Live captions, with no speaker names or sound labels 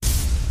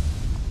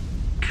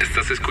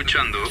Estás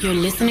escuchando. You're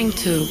listening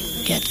to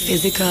Get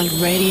Physical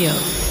Radio.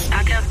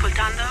 State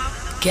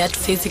ascoltando Get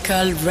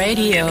Physical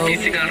Radio. Get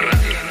Physical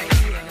Radio.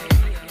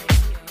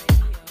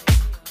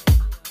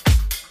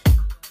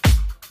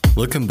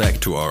 Welcome back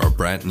to our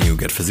brand new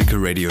Get Physical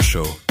Radio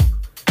show.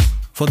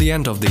 For the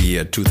end of the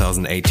year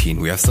 2018,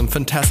 we have some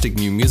fantastic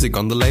new music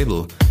on the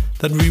label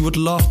that we would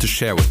love to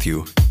share with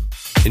you.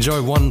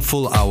 Enjoy 1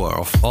 full hour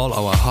of all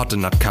our hot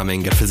and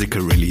upcoming Get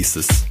Physical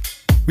releases.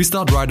 We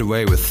start right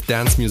away with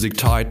dance music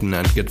titan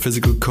and Get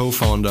Physical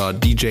co-founder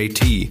DJ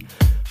T,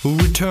 who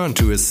returned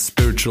to his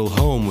spiritual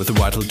home with the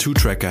Vital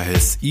 2-tracker,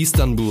 his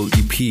Istanbul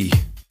EP.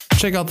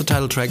 Check out the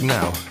title track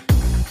now.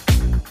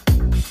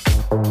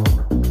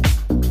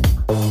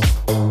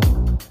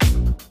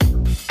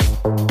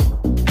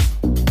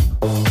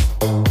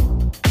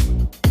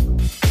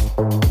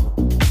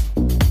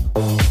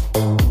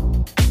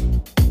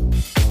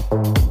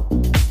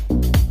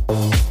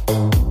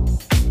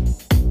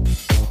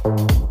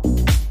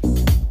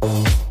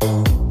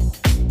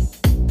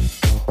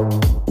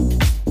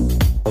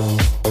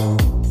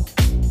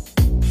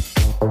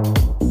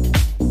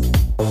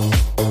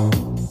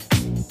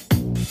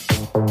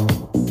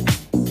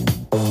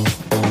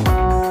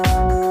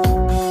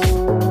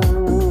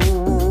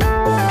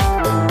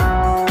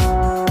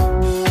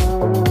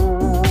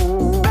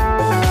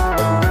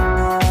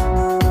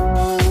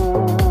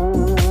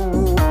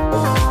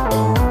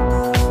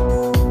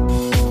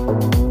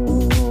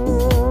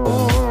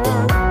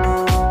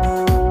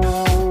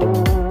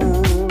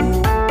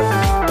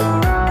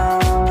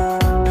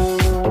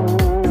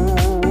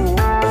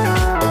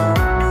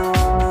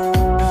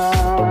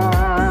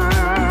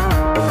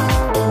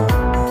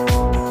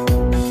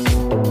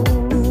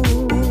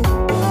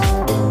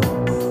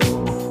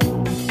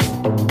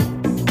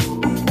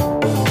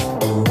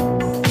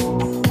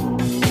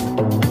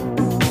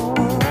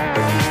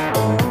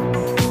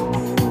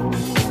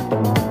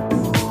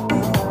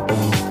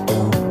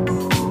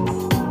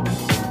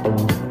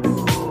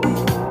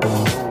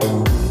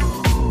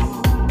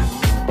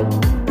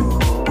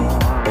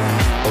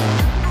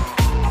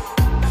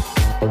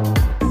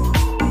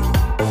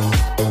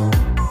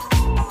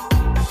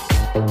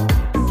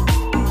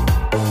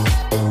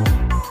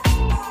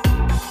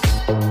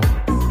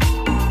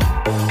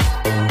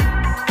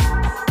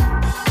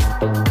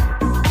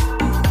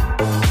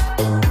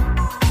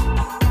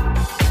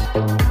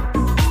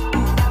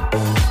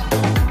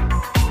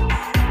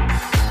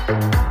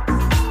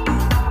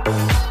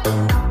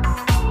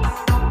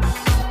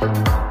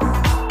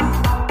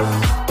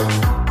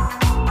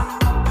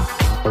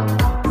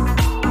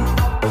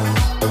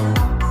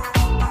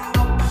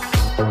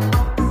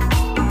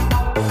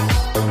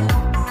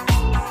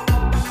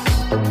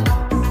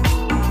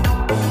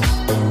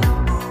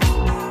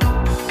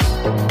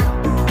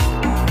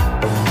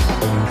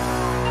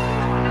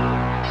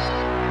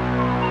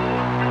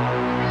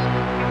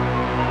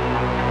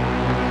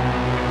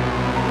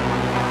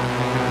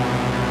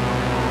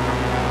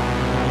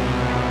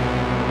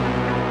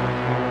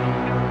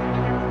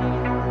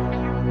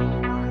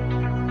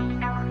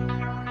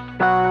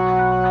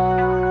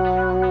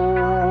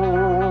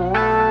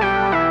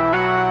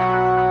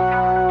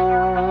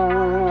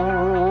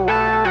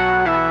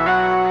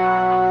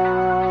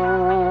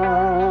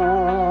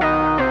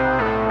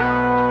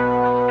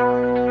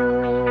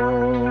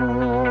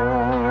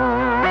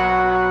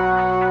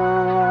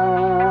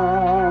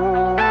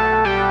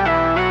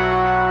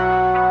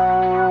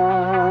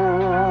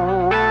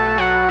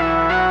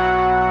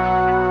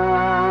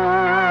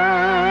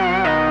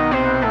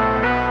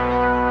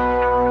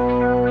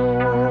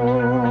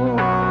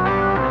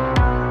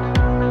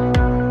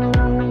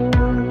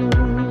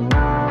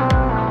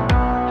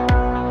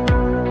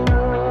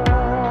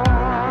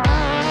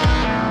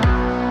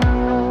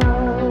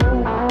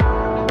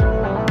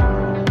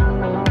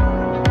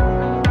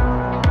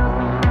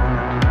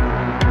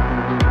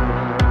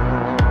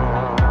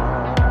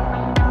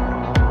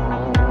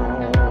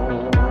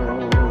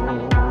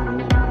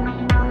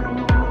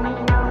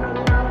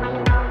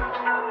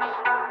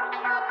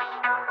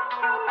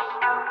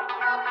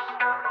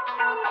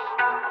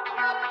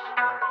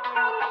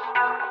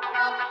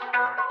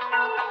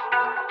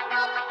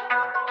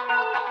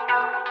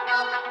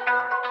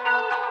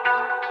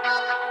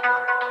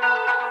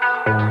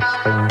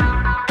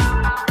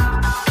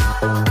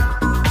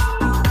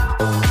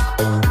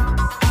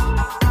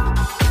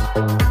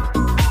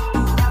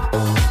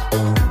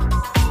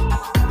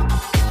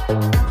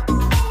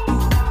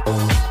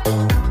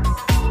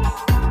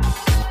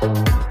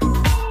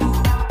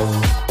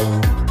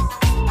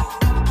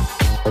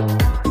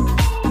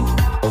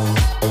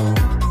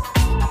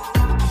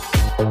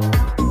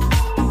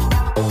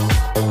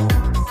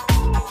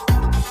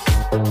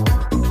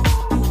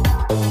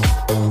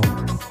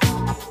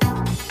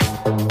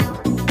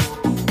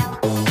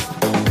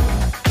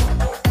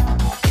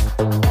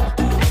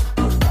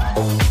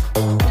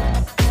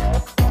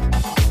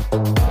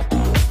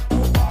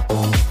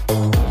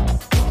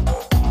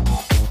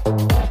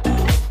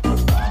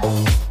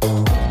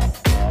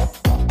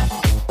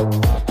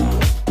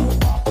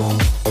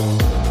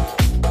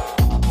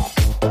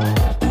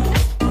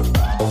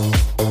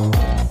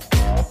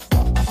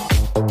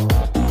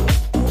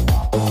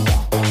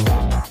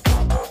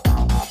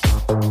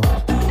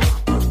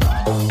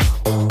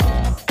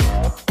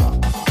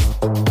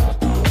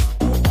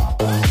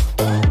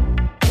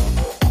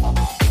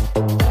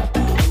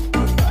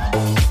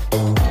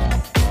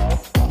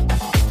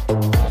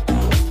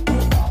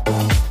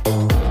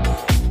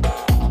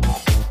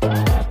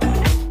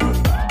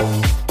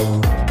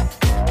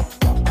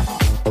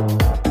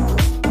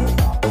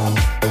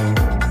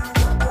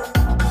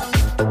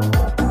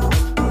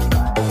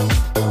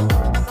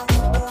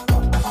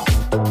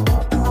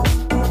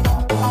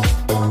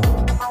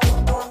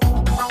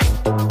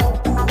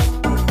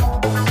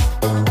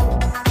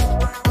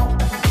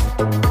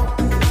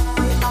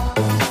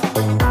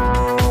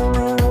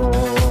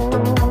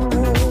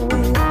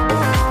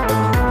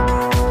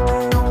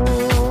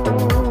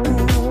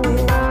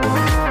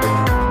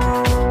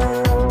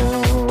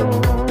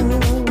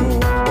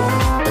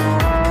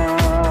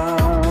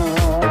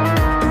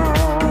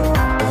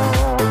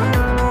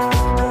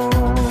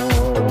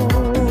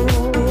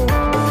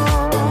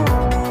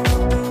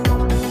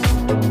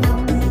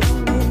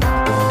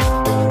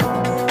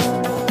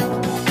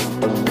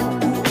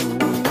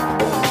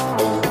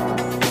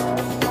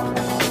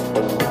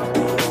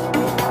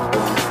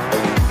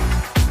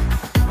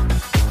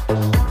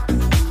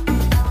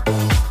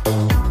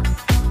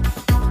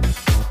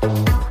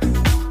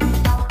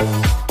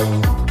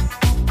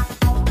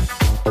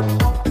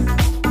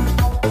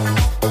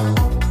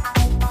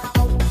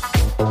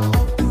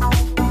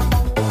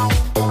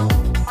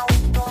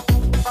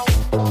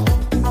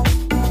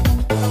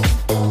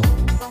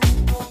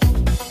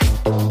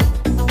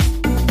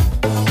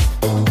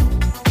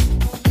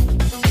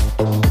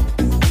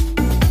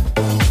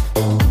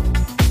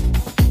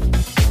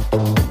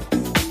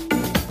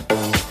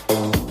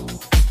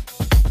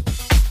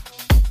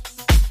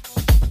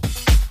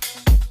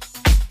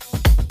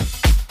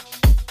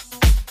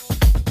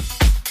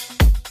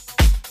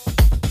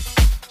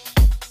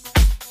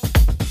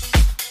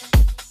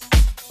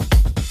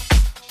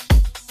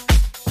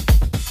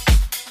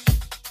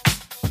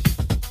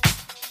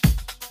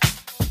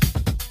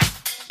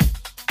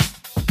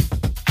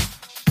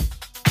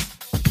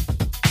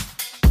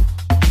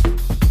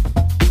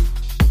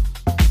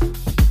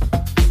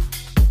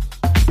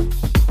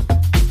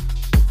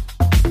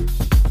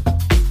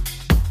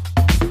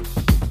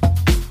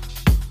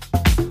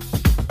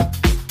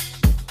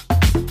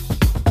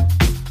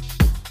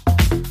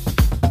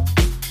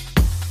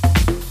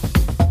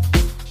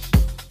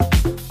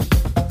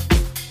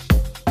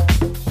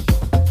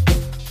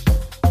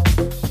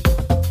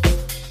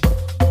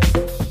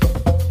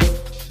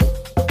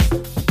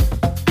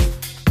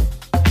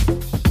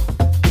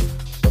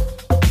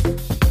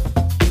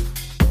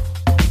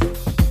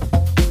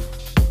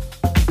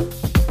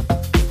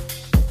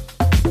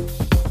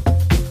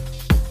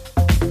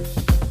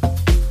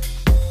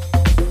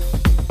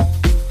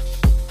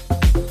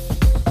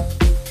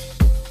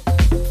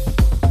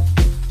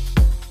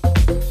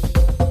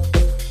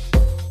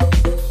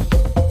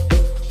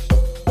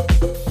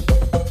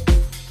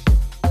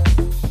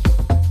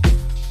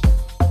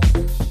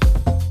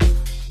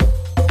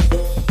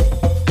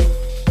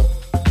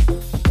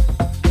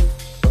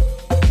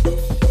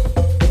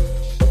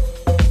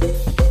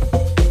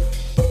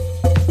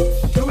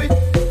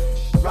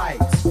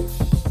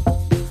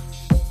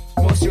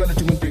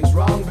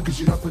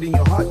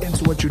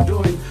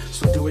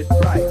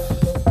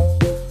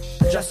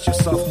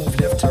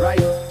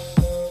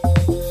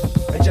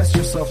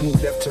 yourself,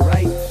 move left to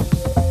right.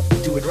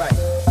 Do it right.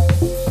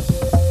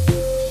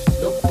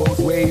 Look both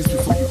ways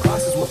before you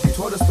cross is what they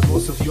taught us, but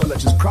most of you all are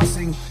just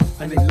crossing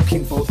and then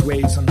looking both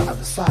ways on the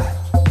other side.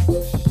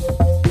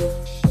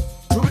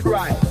 Do it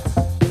right.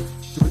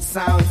 Do it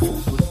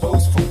soundful. Do it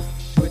boastful.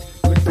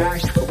 Do it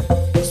bashful.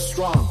 Be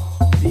strong.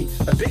 Be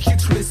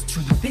ubiquitous to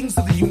the things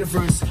of the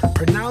universe.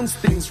 Pronounce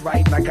things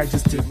right like I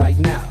just did right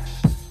now.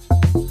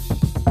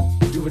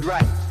 Do it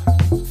right.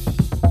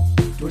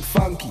 Do it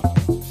funky.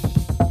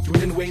 Do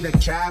it in a way that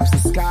jabs the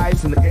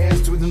skies and the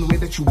airs. Do it in the way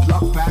that you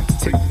block back to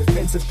take the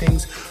defensive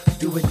things.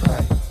 Do it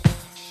right.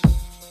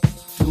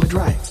 Do it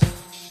right.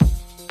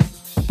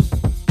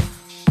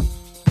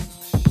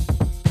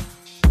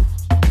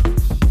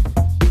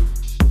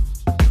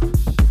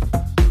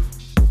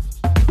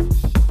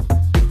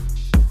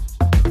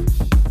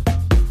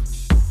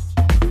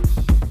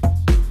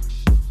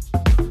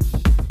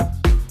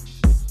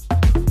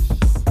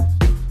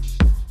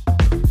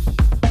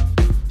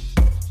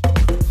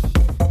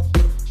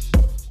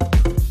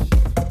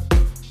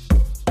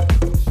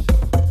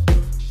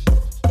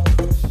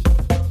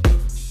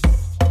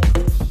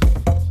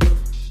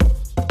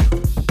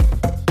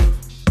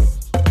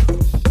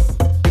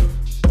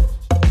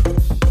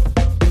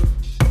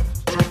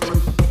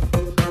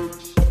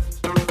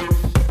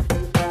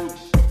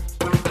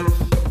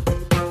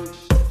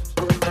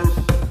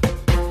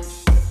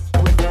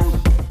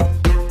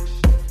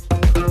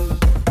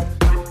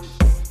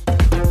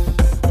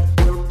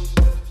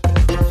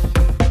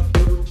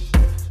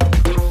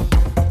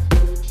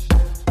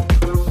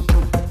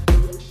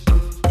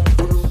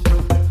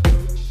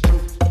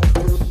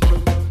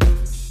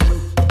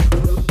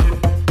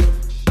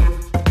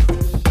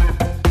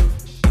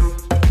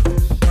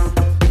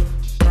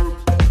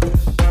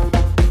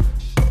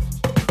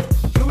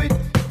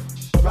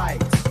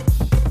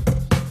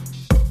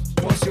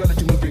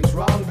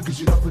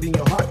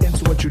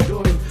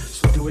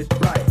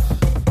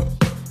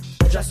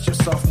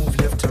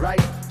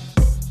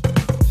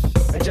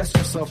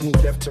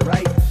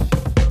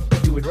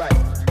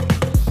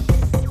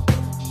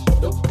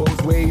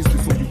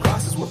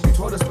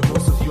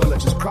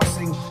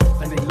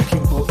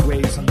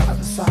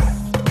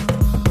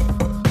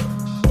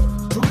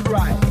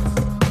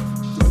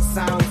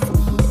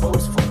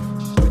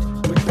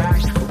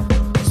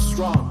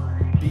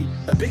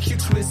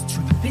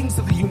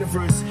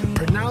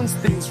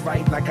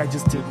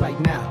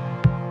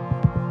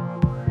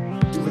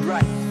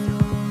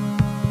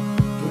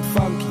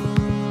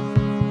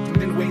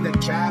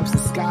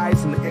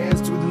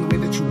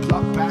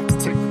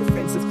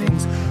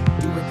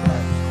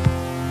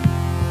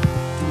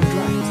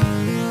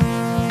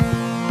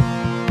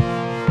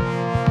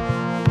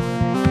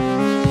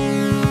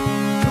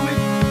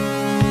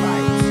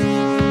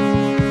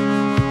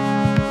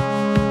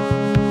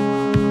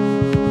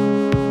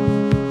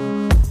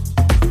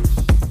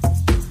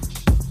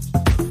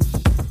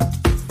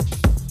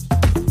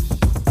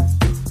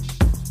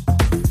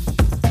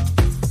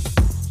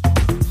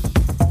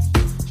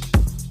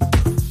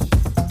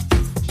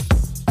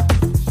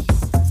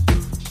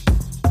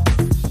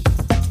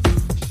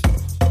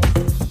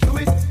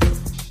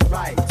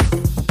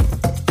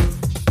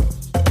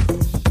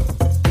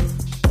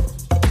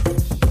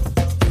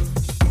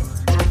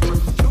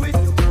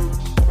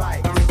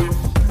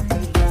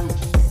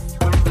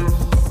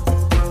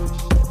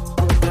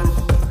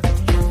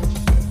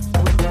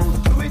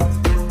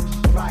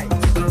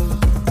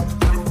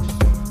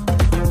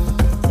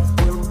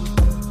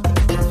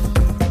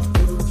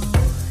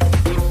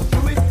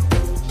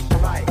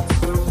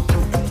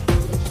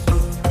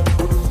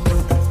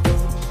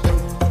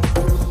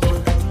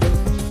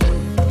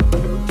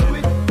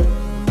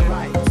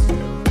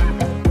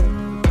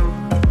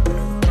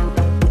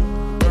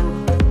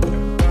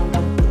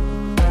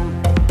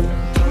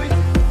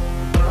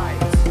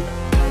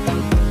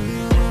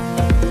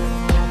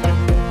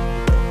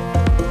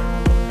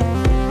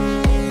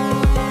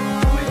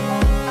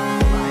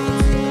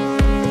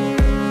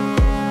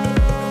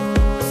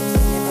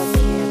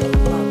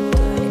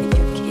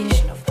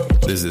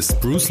 This is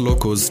Bruce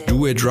Loco's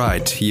Do It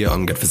Right here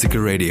on Get Physical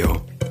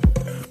Radio.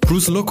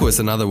 Bruce Loco is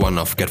another one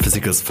of Get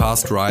Physical's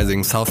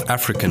fast-rising South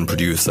African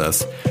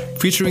producers,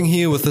 featuring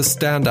here with a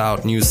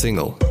standout new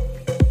single.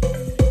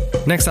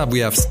 Next up we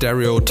have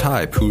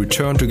Stereotype, who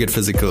returned to Get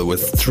Physical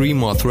with 3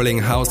 more thrilling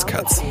house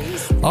cuts,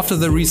 after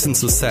the recent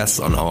success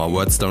on our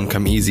Words Don't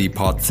Come Easy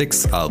Part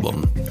 6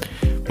 album,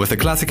 with the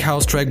classic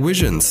house track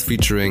Visions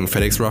featuring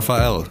Felix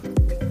Raphael.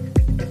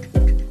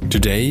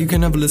 Today you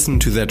can have a listen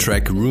to their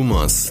track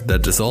Rumors,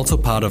 that is also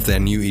part of their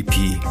new EP.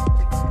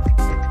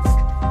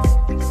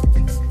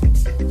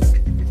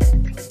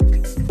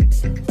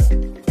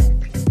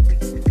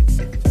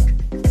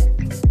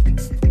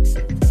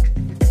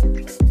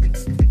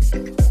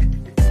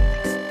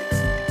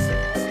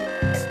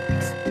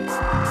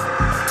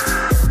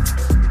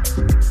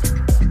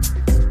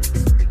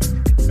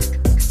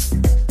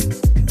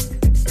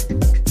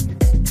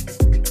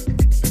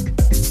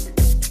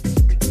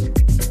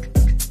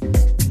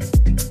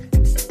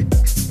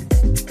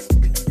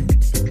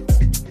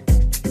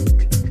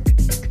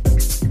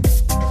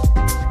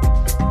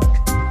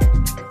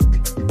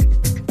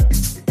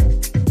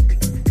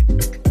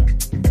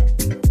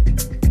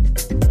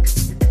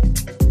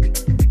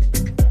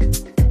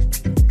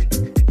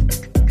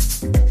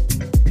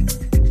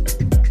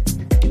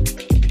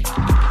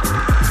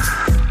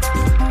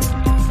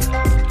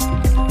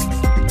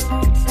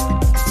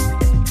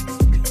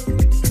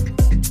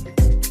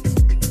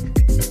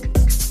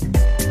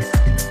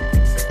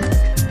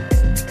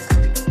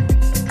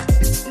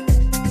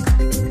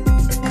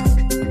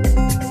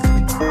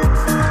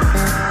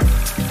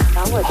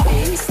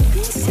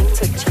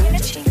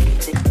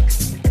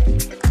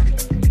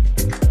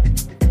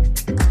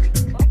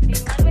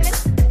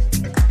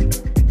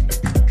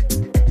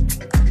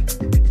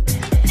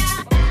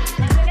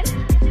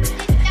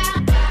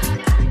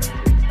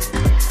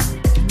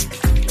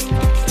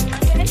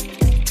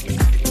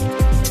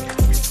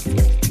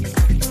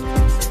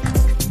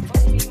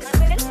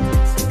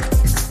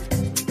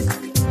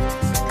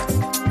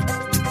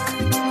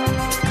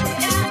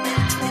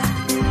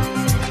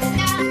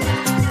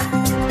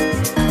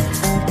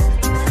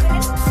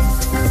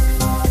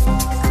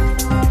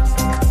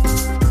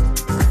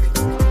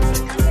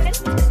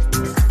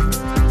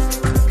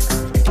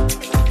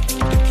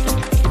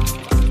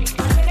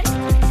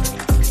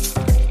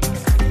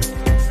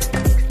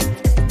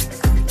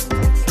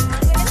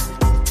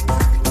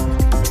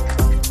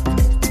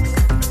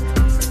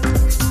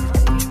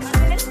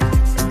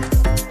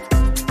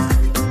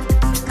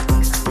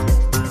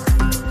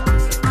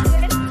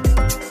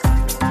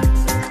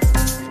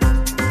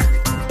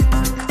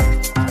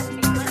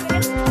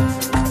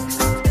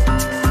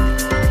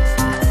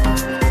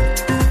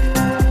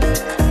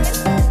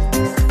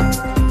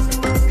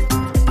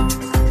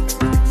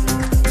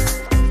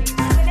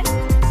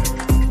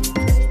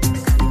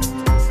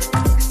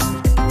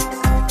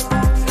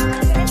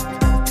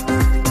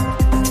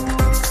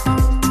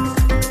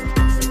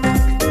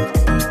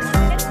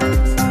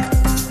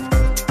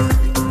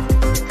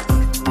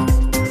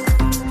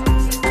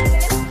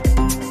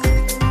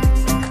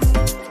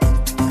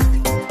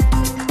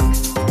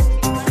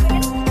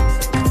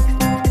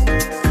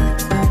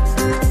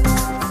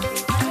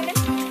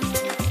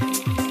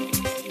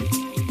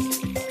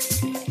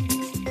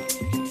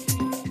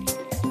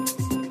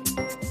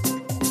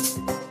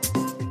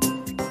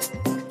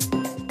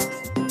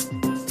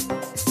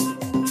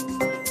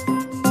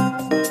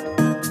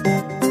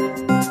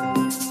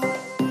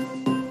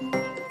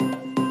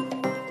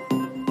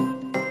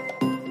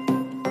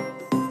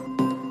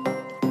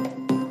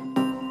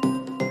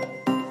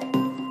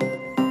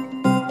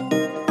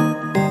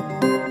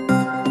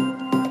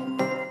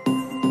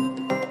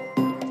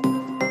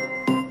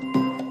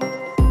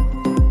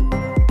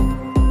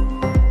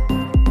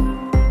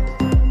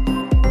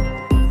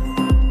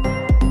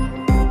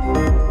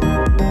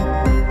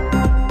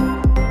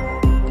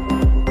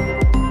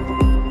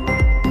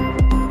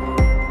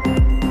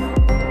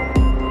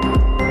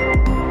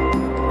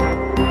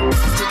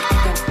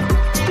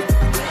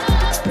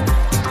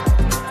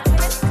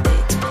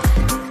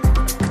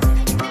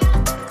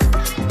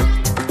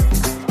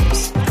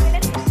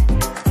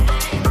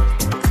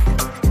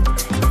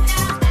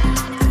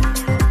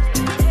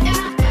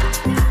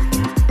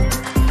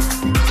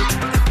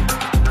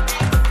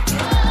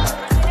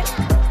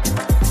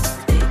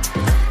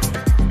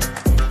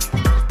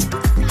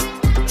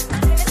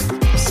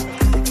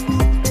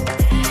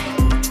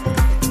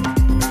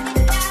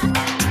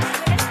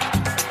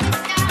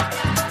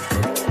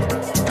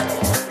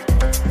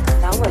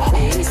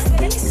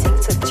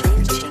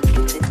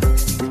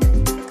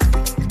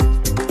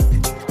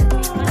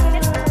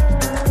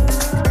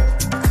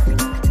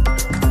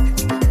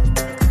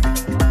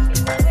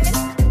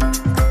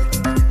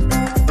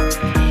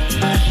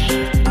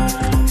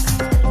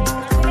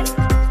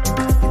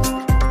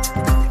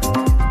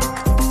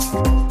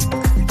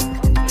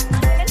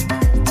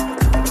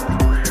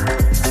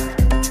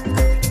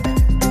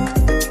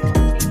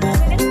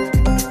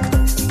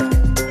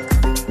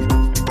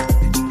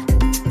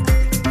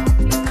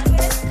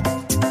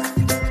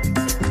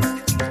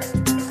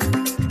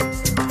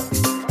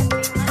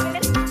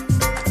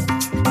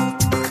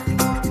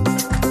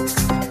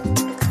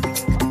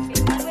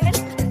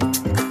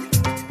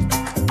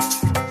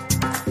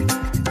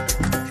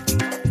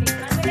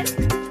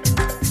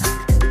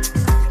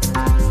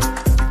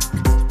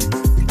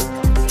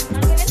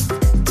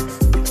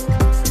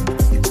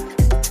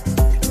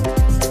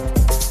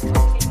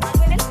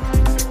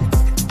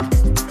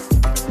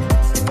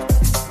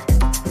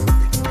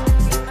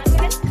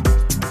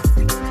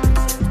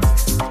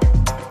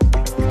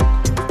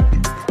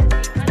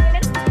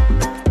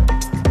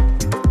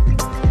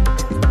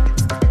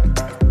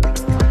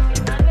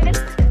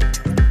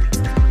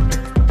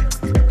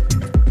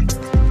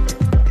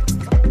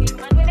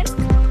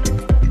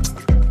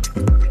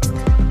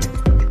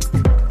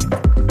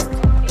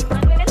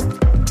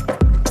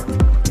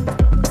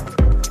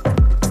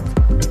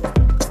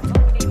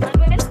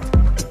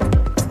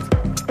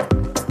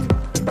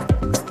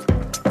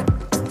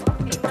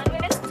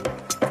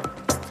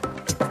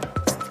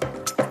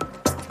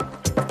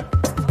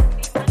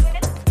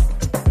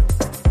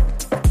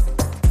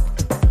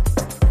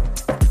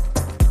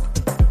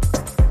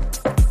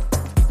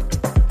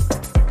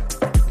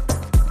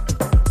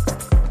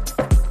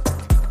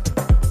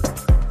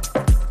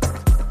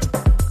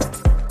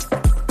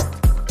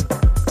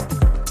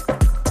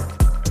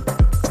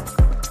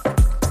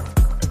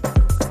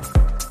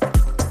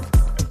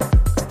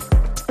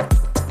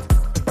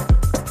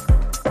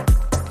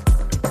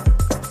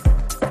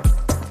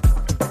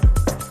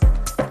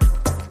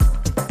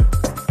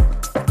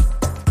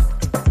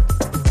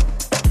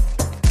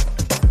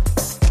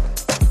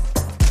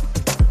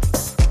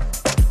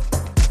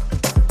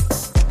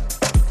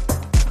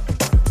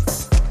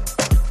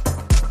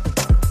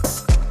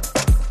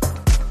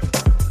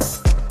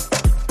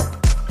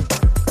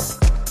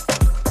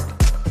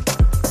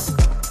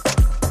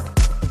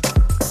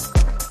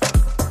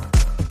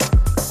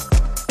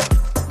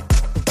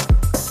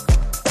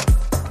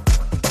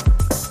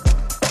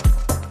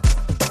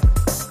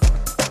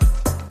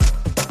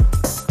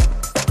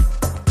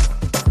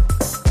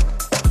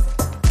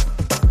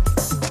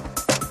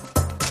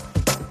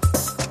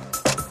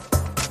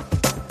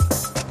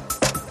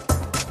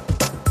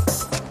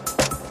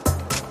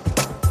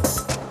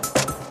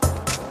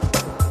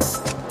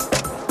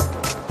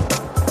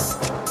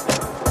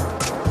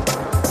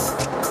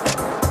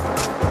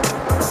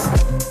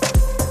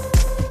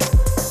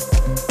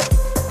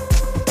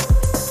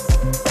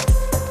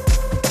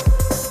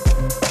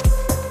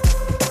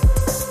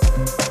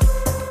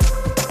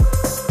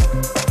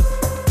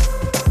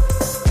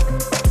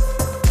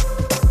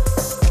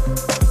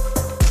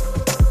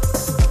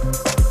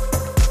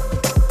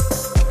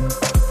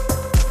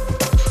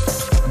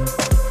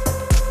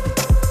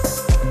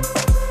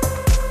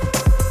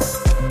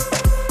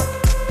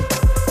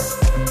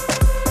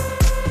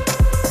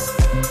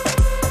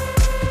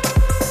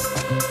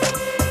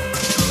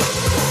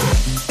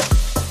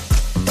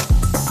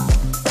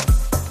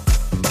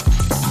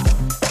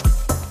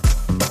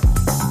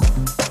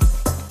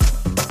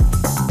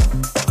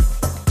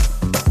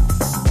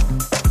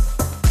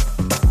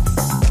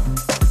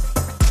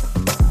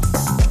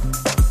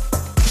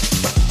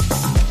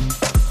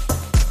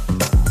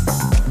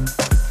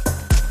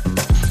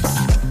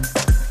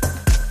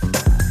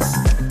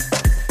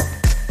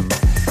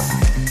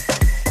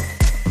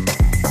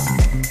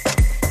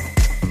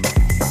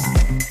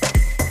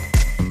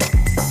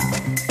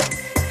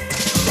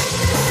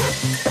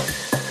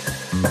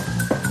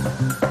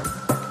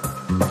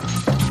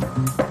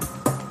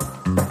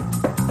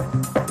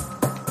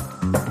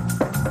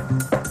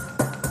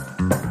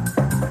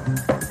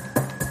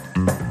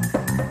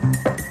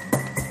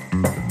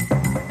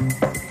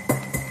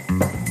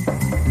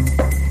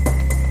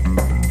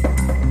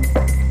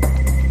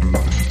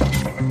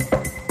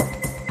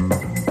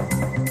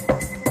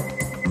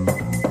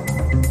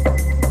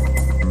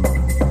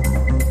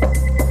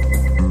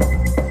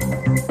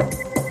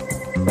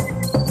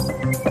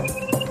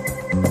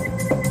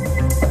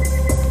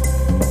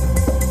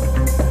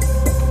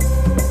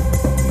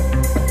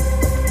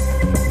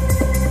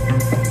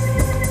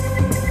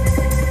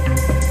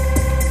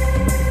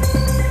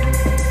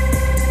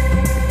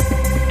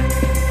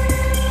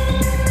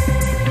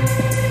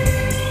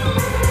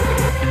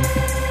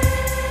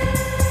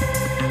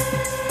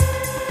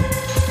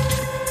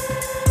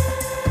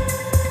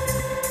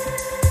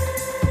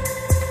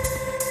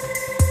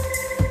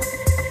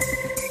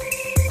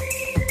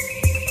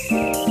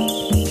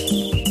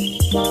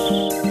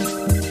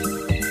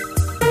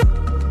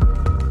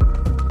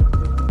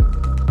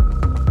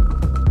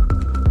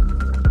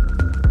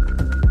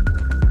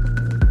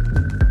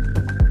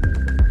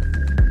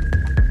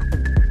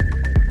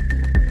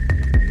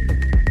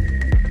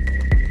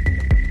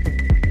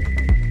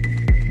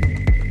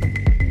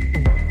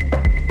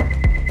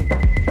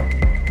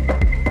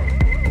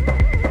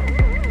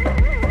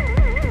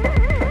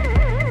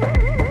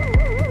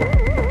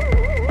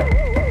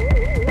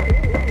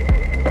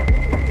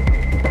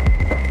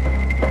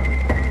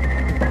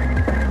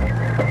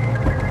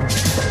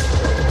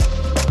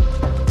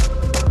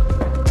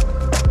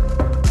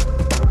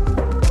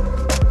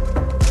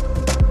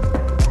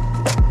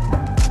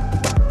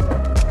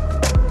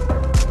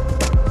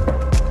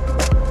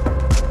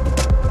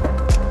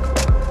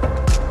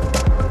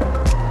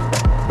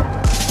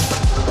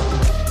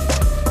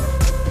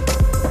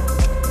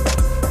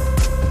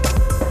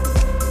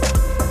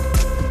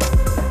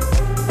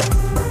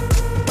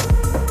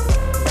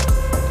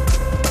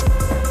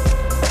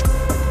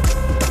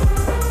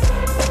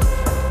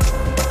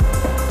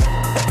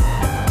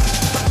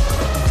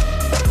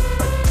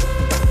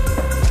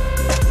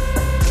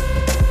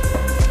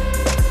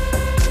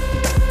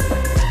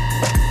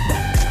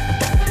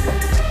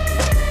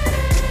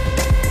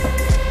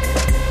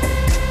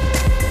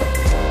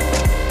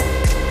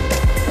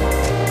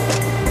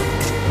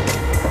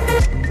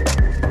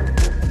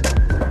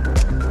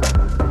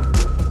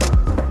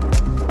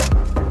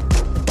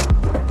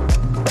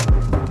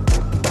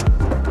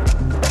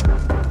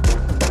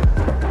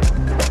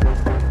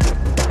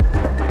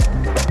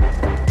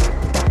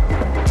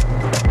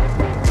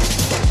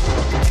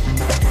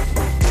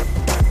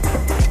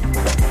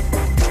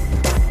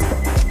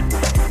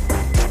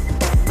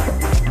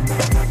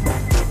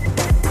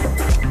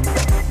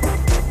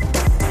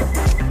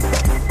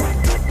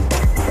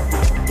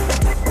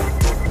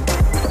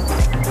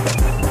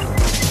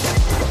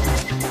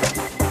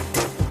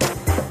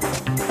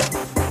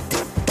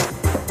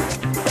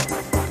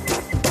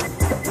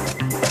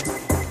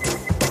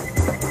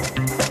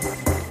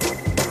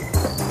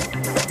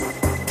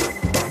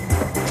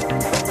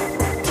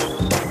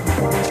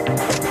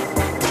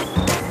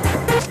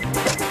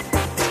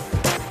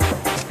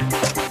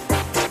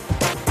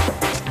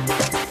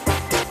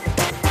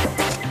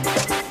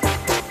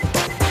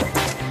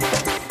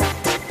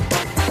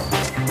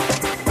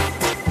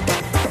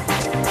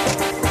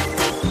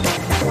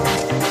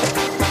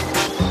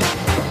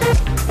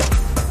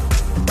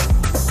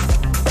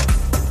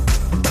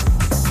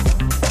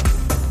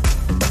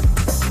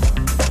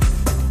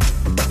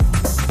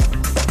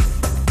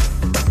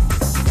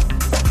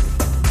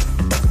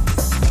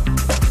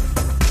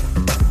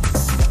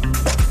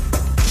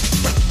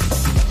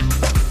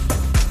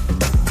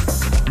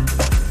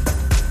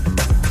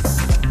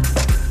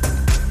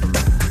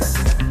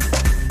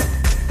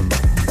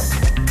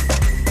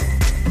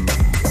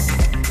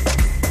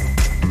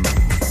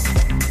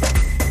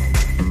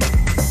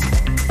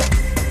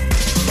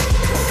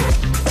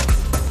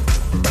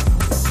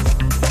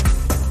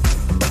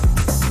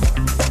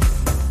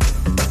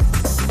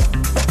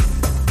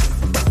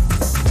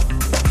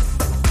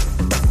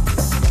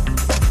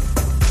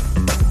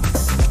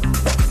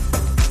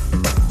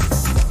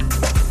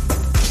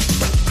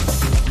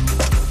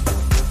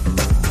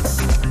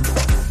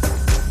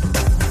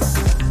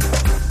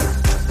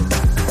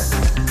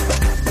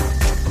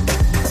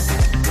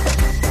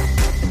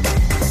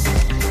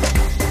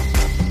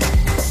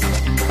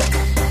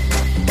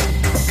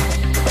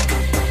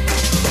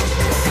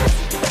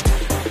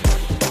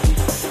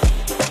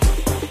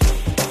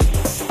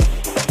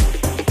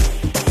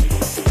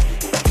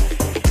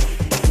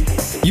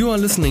 You are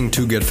listening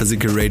to Get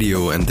Physical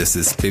Radio, and this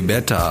is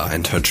Bebetta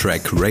and her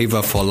track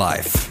Raver for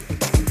Life.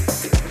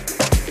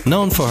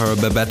 Known for her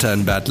Bebetta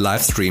and Bad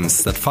live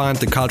streams that find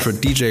the cultured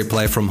DJ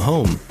play from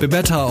home,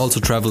 Bebetta also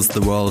travels the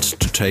world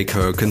to take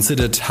her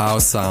considered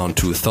house sound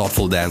to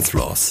thoughtful dance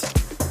floors.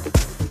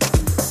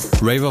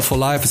 Raver for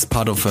Life is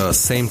part of her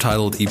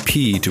same-titled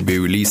EP to be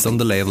released on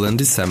the label in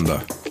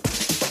December.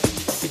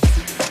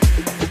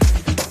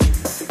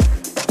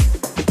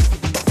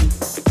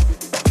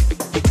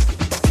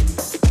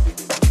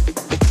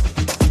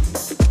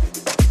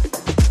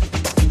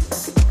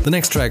 The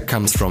next track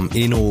comes from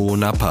Eno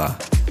Napa,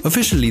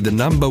 officially the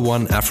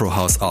 #1 Afro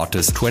House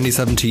Artist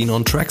 2017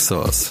 on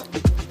Traxsource.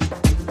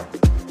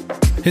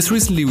 His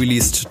recently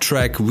released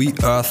track We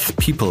Earth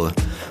People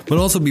will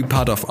also be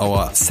part of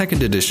our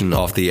second edition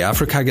of the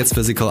Africa Gets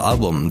Physical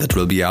album that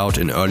will be out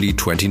in early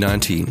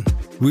 2019.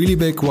 Really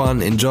big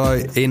one,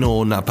 enjoy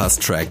Eno Napa's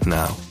track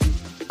now.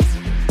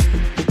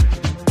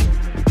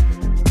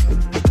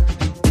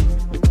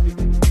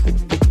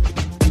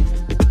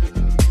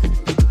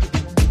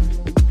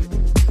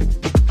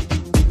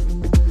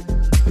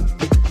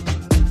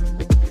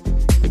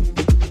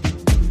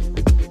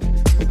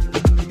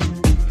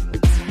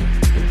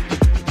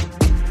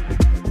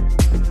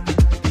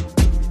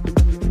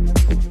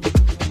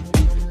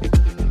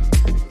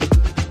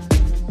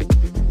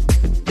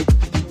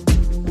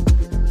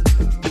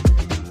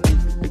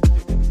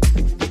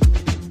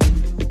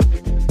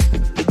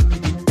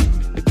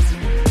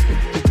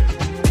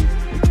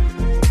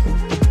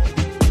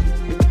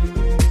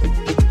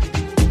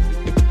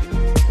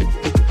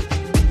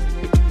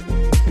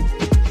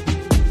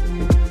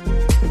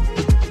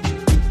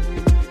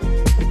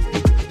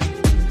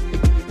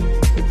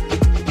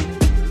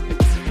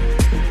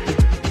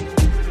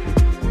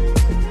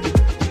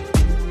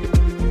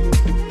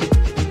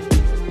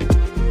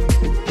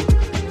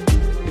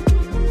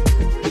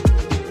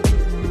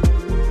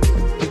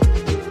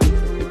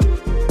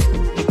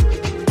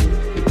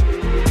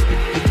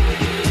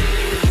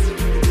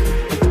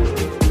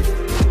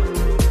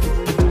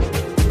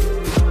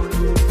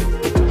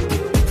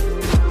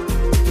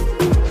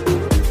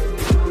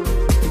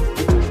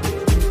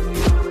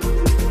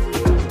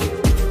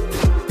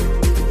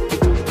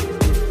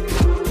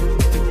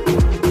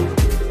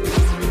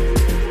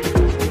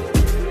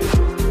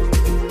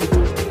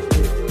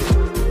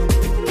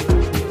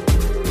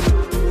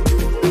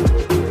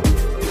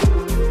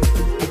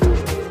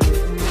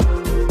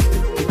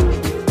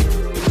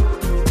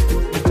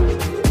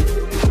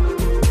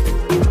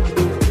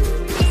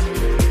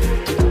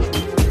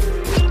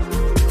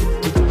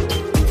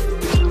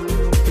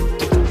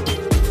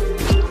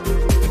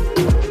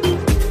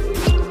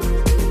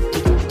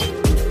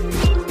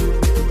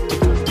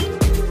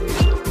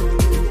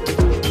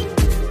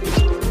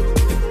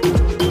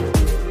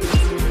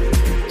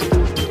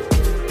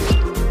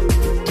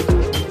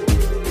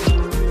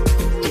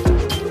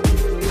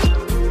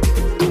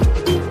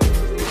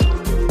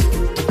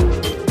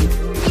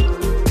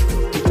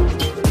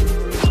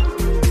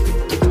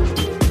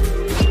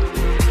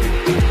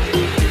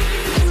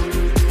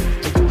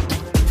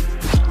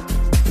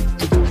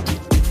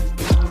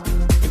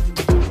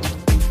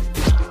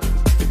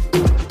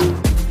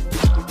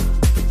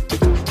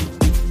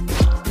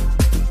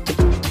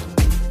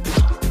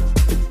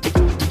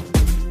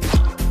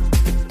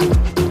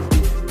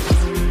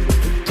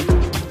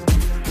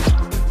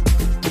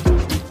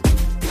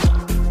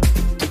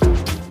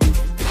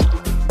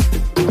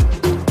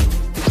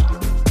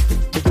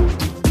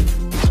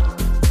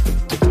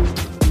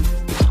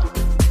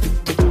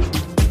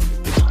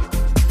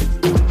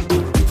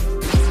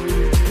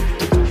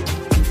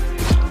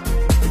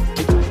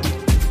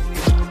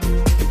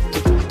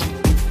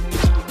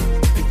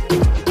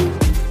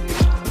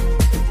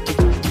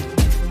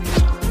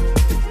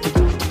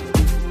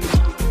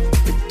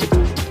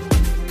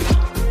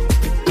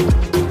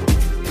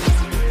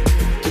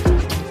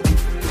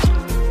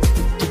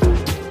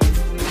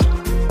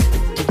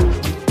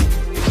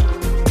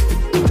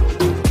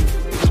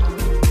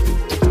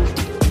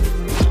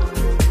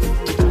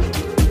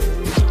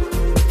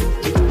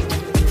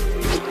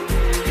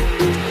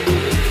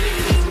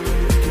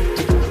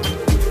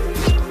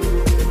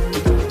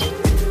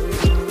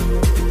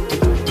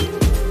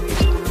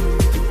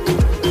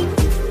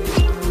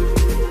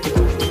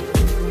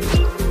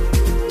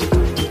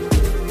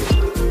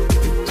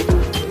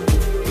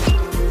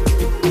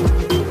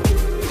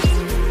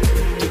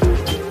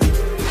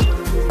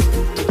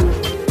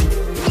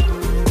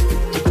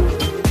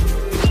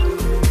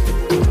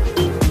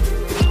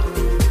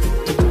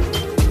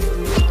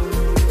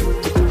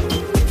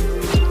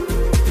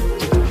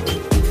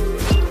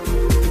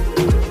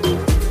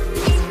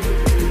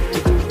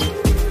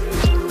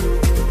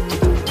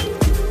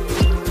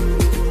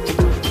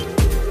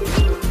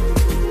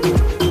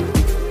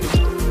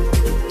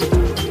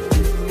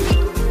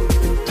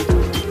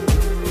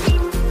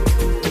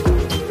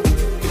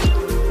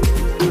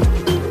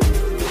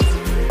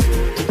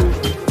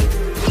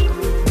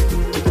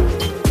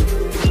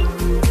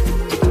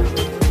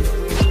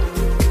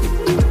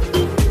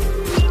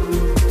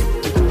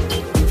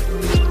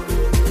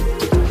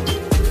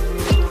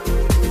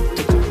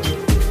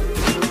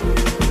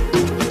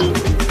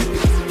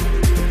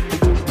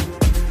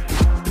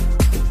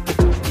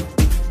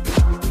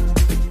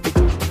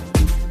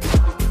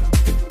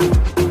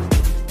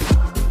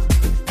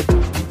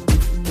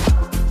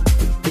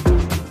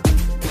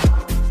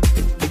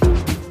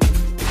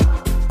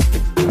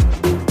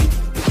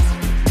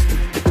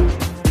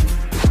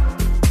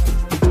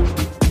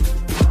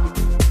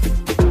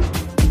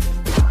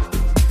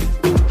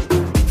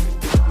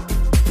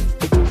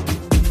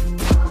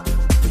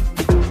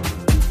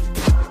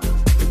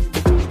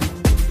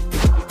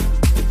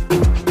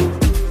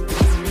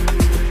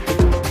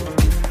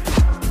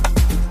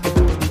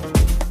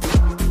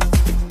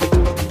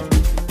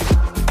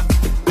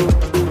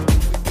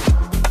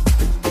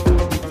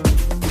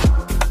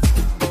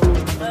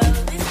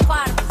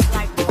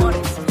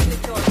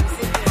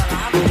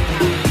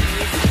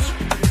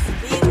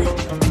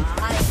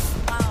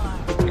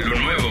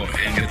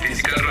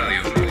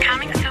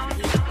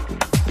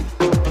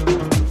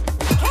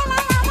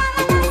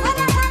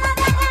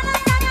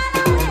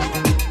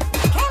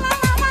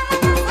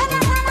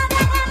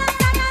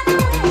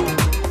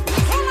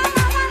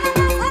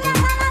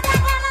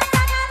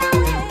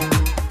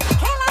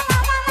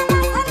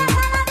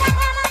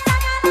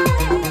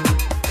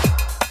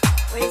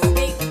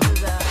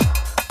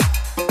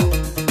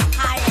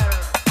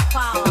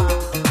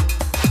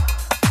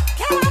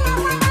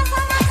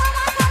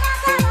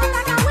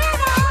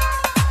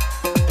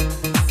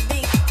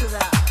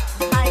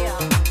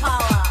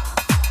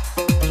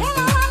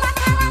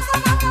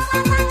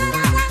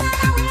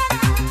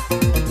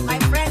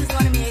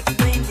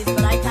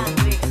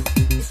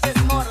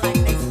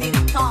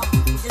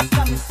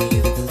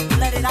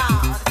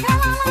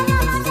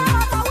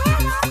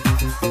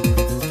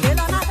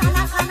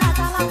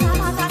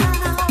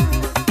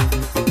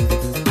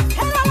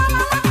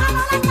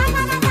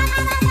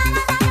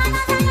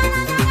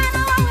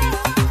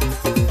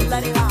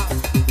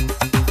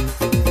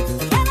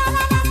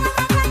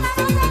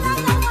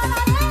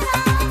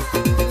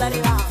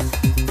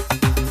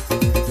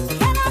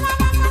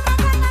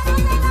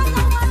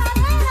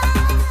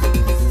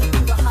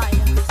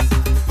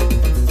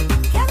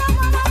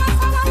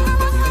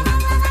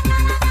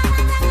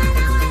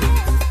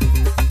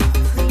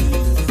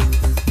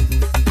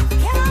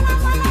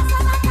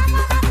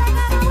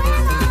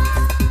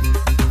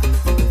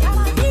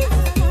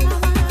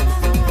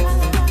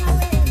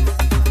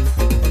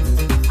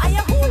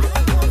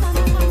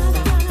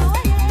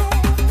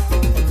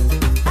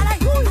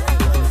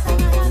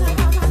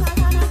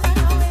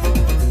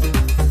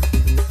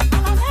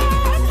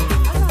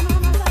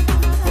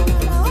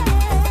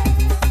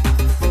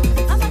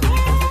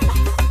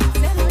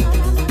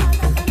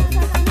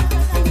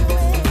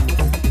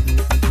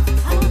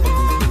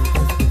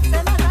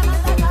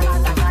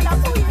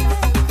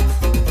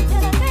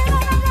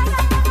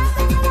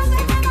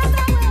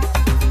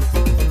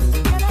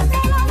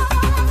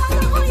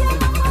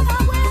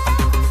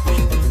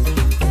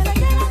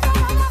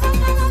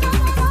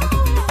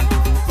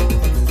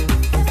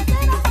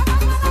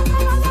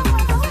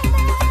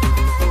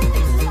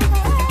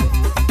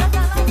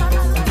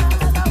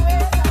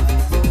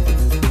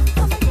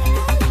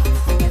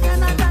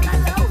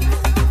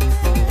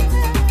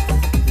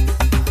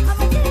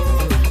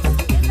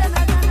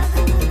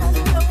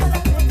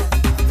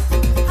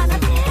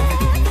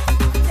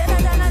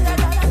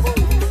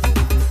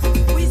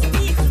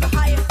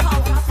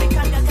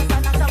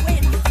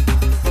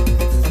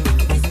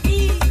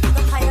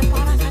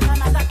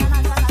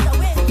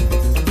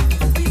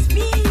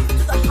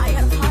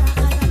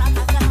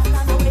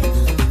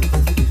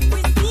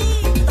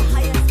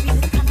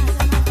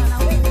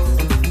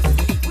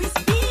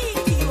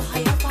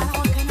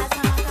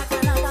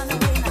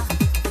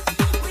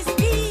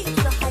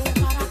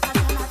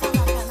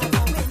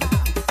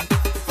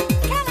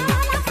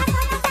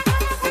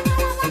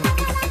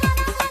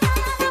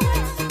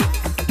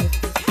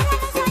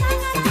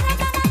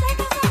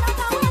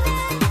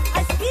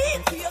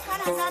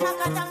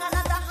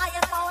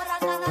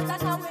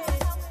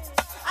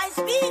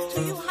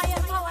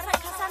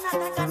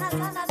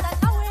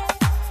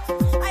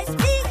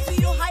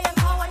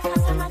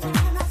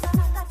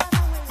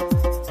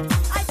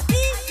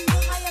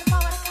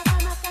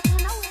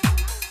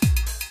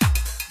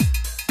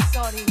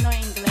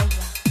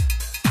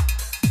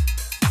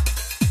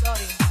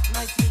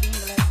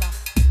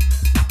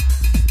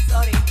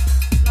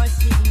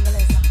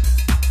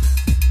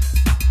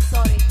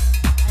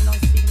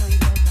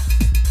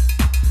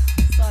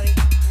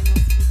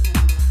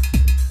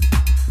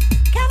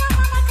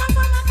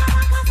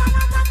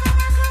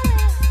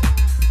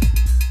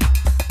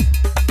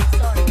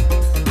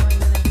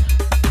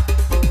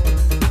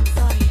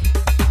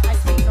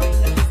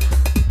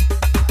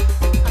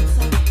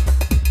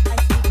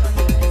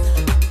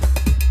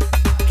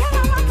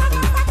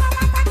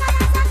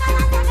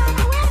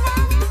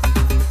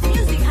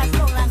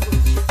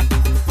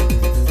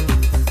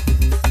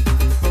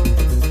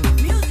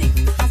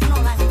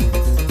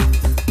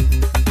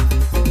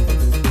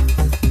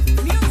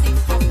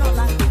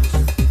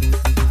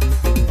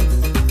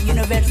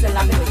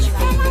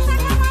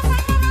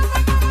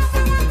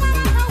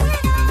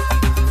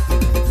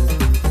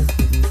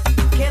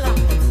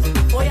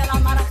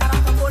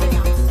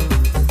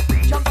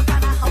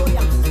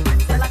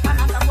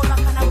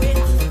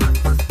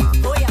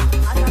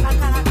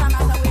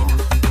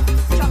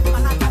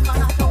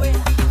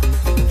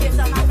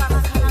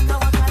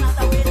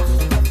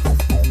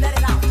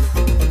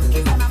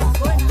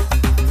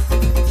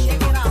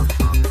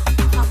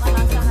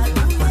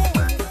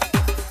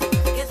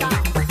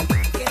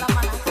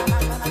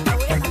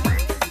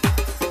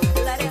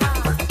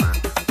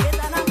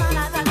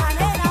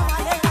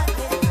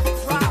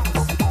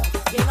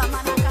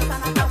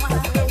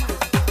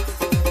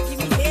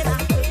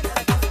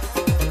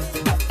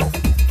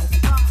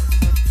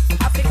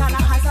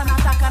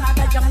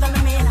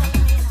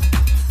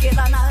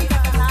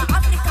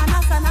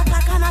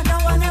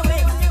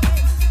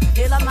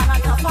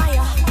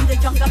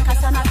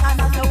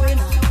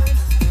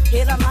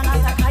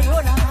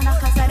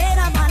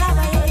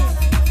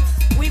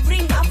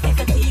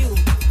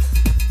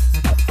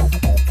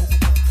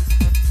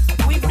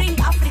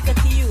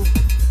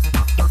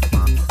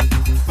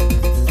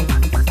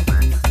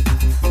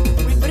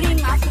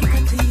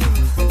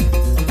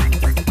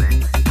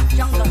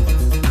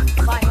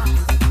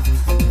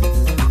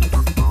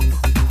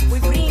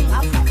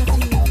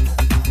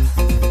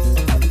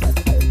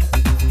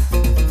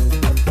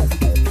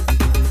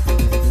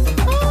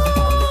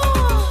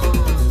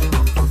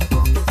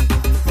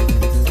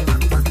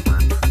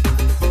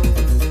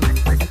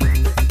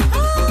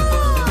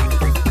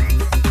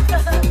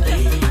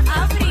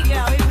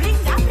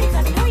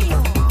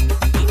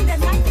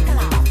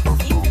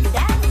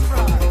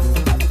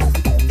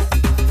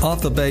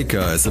 Arthur Baker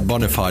is a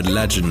bona fide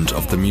legend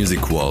of the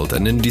music world,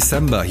 and in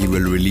December he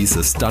will release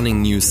a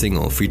stunning new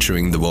single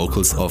featuring the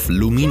vocals of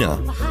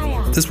Lumina.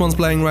 This one's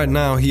playing right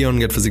now here on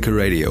Get Physical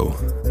Radio.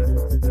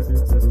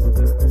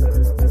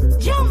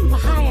 Jump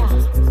higher.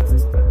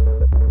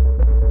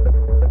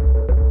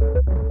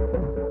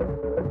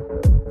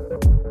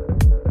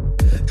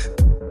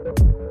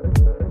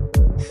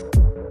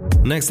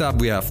 Next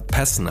up we have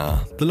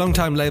Pesna. The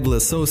longtime label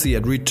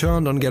associate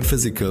returned on Get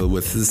Physical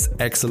with his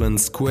excellent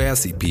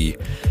Squares EP,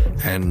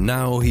 and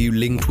now he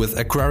linked with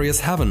Aquarius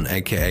Heaven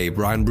aka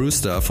Brian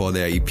Brewster for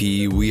their EP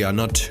We Are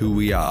Not Who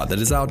We Are, that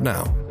is out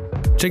now.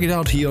 Check it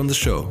out here on the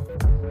show.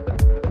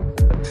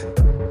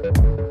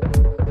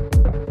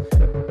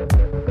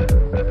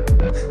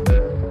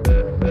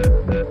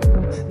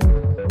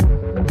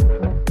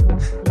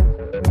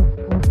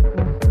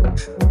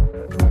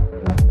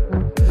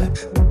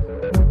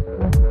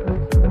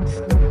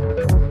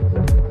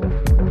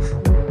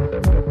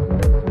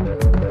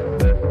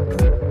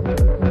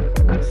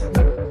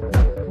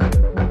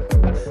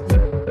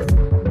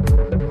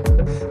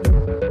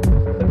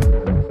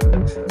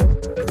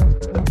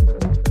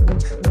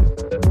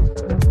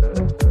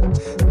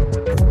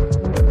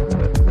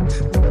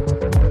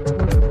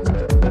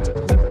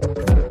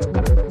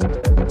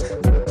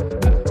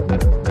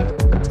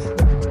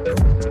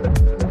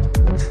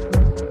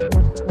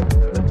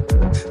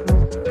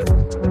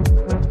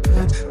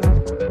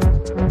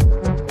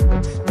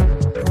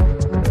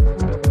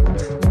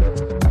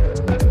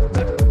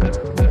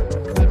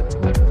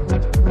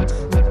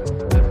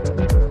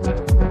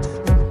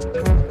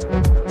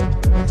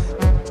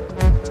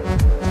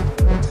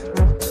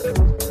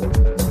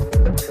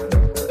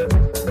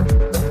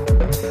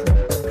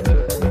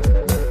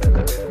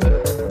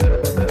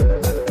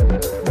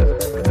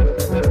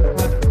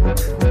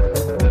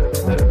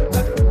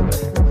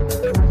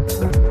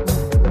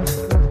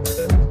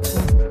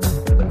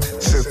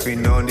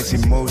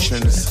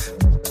 Emotions,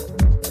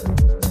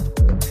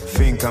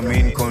 think I'm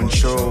in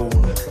control,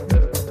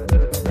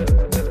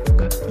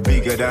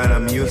 bigger than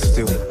I'm used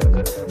to,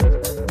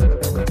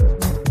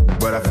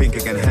 but I think I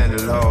can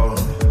handle all.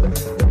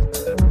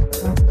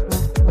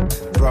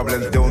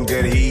 Problems don't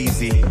get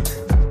easy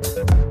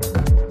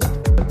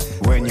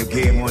when you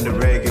game on the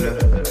regular.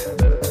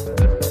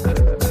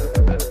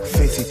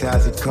 Face it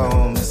as it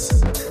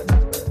comes,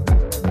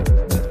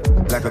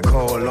 like a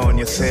call on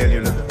your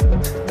cellular.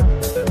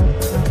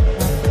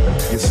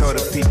 You saw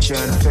the picture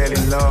and fell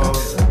in love.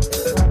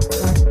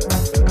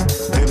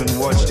 Didn't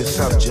watch the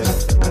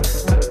subject.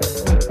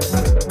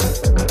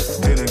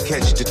 Didn't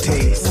catch the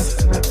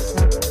taste.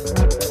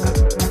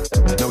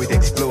 Now it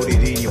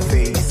exploded in your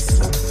face.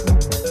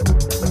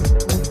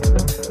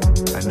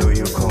 I know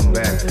you'll come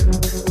back.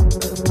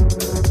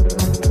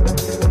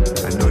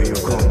 I know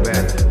you'll come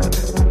back.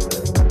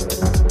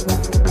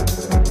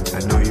 I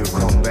know you'll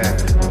come back.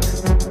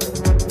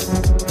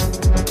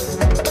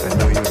 I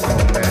know you'll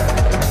come back.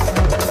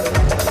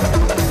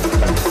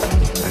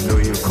 I know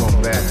you'll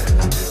come back.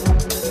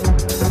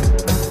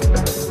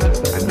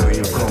 I know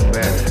you'll come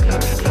back.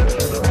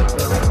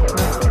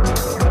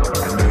 I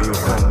know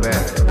you'll come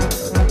back.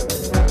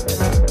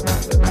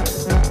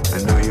 I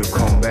know you'll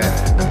come back.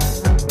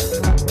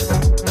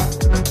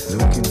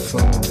 Looking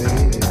for my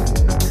baby.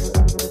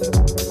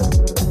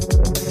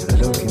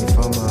 Looking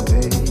for my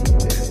baby.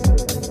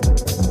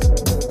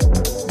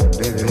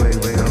 Baby, wait,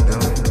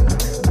 don't.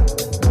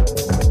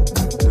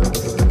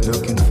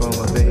 Looking for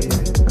my baby.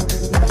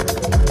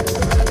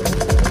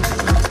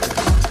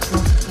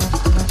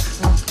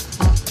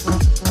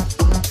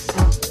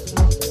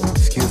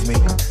 Excuse me,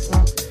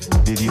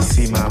 did you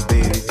see my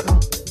baby?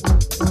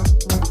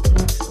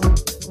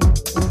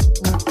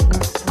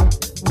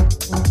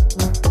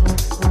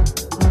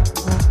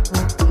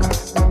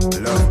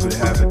 Love could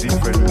have a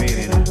different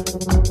meaning,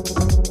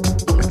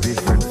 a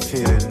different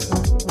feeling,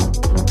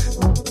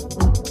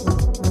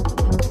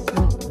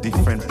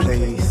 different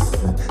place,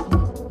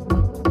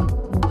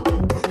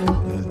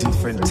 a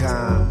different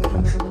time.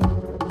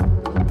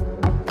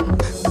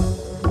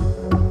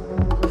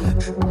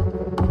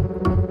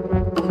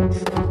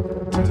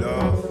 To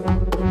love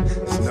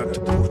is not to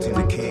put in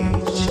the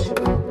cage,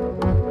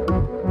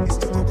 it's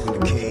to open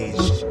the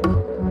cage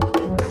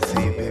and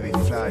say, baby,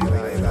 fly,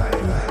 fly, fly,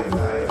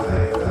 fly,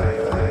 fly, fly,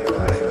 fly, fly,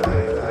 fly,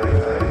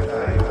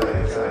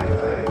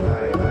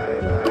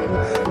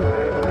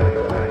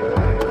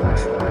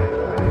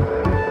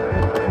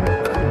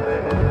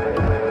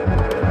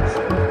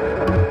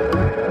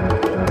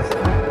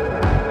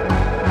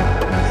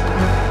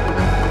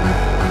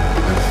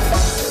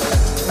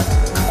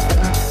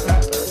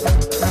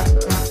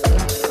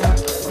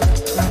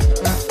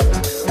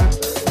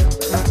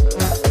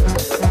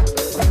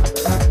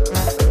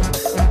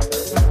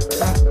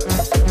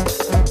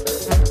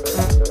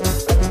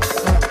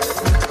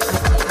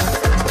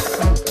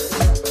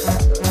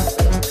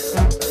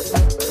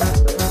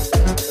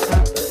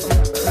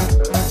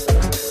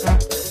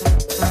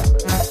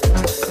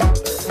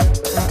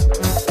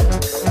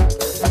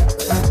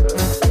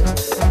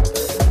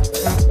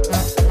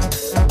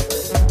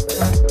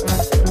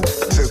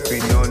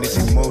 surfing on these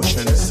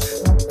emotions,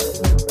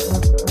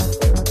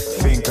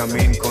 think I'm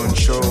in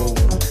control,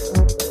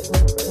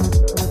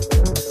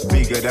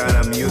 bigger than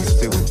I'm used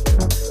to,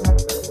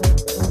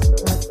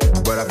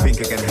 but I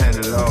think I can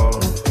handle all.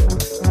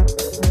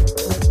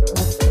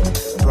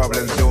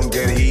 Problems don't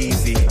get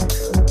easy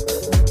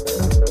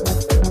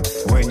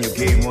when you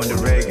game on the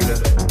regular.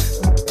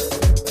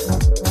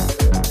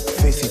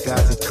 Face it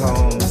as it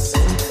comes,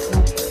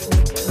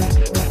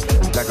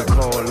 like a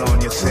call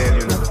on your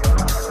cellular.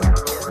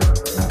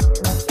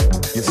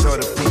 You saw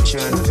the picture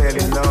and fell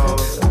in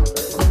love.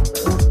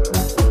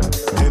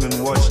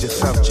 Didn't watch the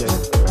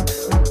subject.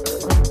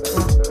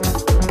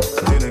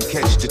 Didn't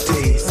catch the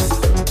taste.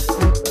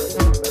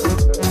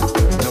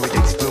 Now it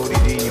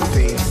exploded in your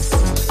face.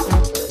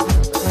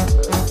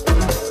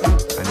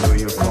 I know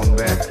you'll come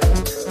back.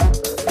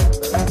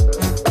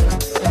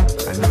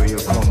 I know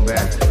you'll come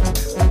back.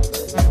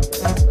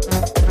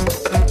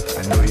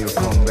 I know you'll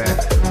come back.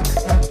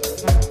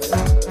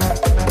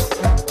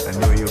 I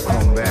know you'll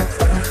come back.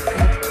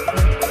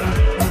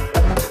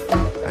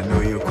 I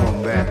know you'll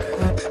come back.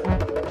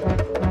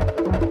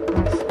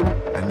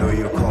 I know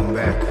you'll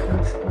come back.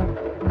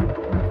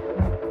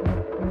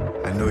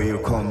 I know you'll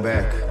come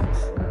back.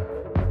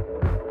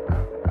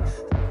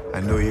 I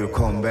know you'll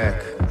come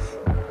back.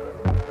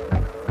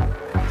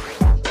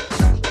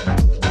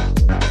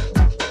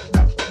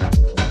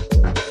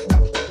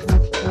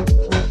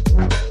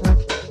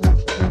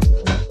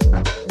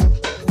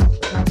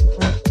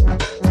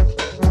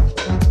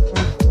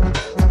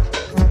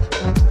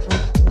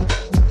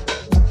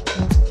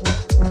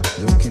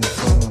 Looking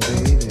for my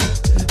baby.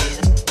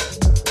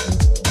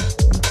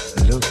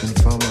 Looking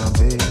for my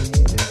baby.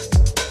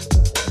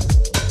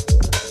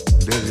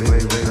 Baby,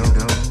 wait,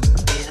 don't.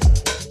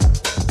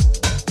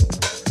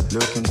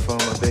 Looking for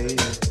my baby.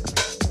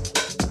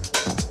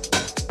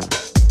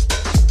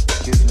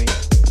 Excuse me.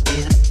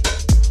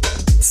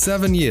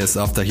 7 years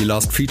after he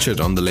last featured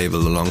on the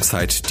label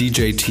alongside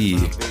DJ T,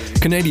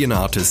 Canadian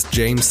artist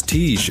James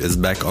Teague is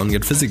back on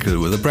Get Physical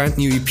with a brand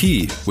new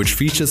EP, which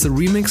features a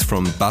remix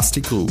from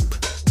Basti Group.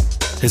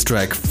 His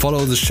track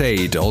Follow the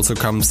Shade also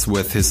comes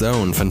with his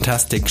own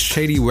fantastic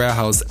Shady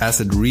Warehouse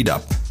acid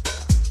read-up.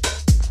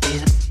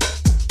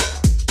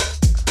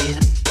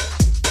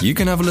 You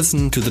can have a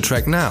listen to the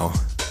track now,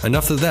 and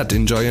after that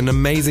enjoy an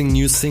amazing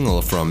new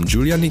single from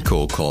Julia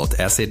Nico called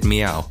Acid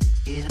Meow.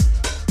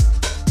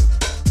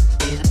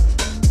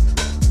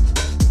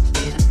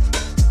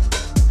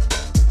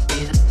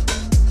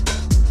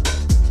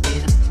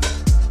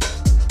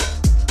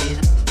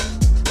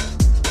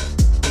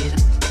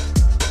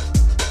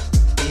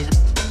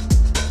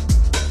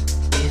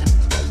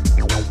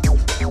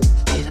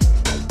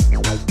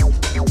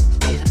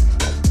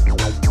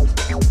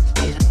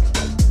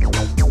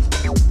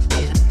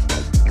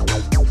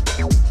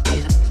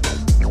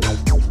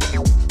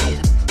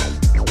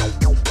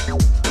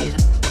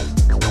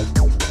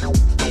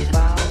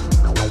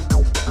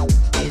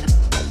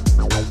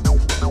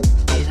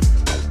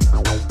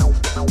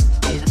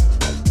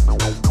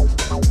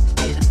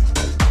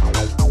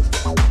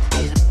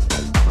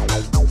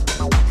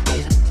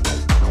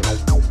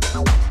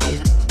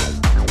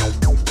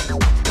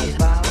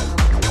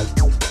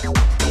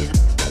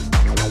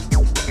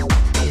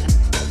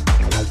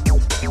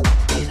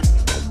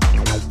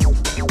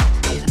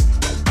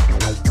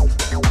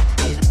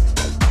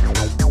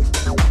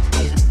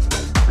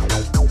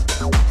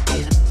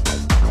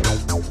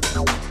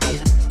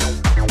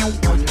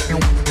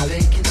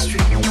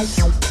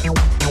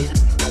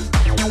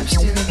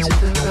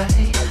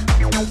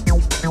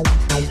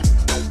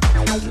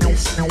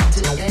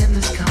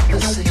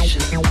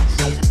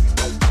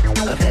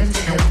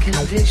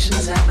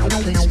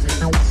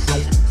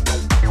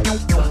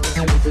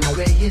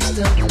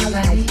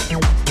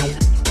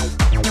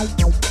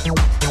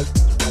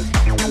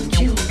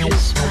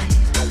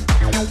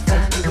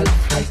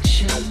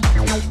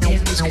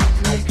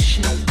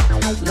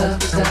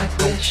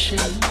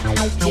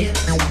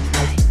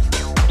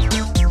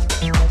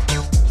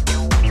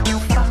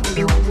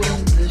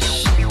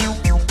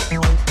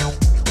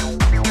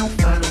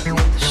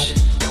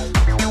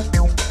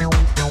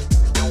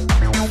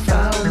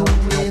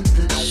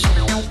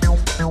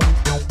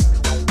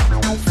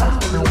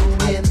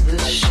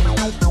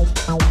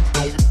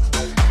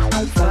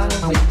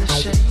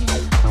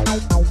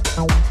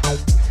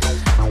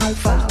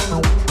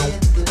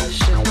 Follow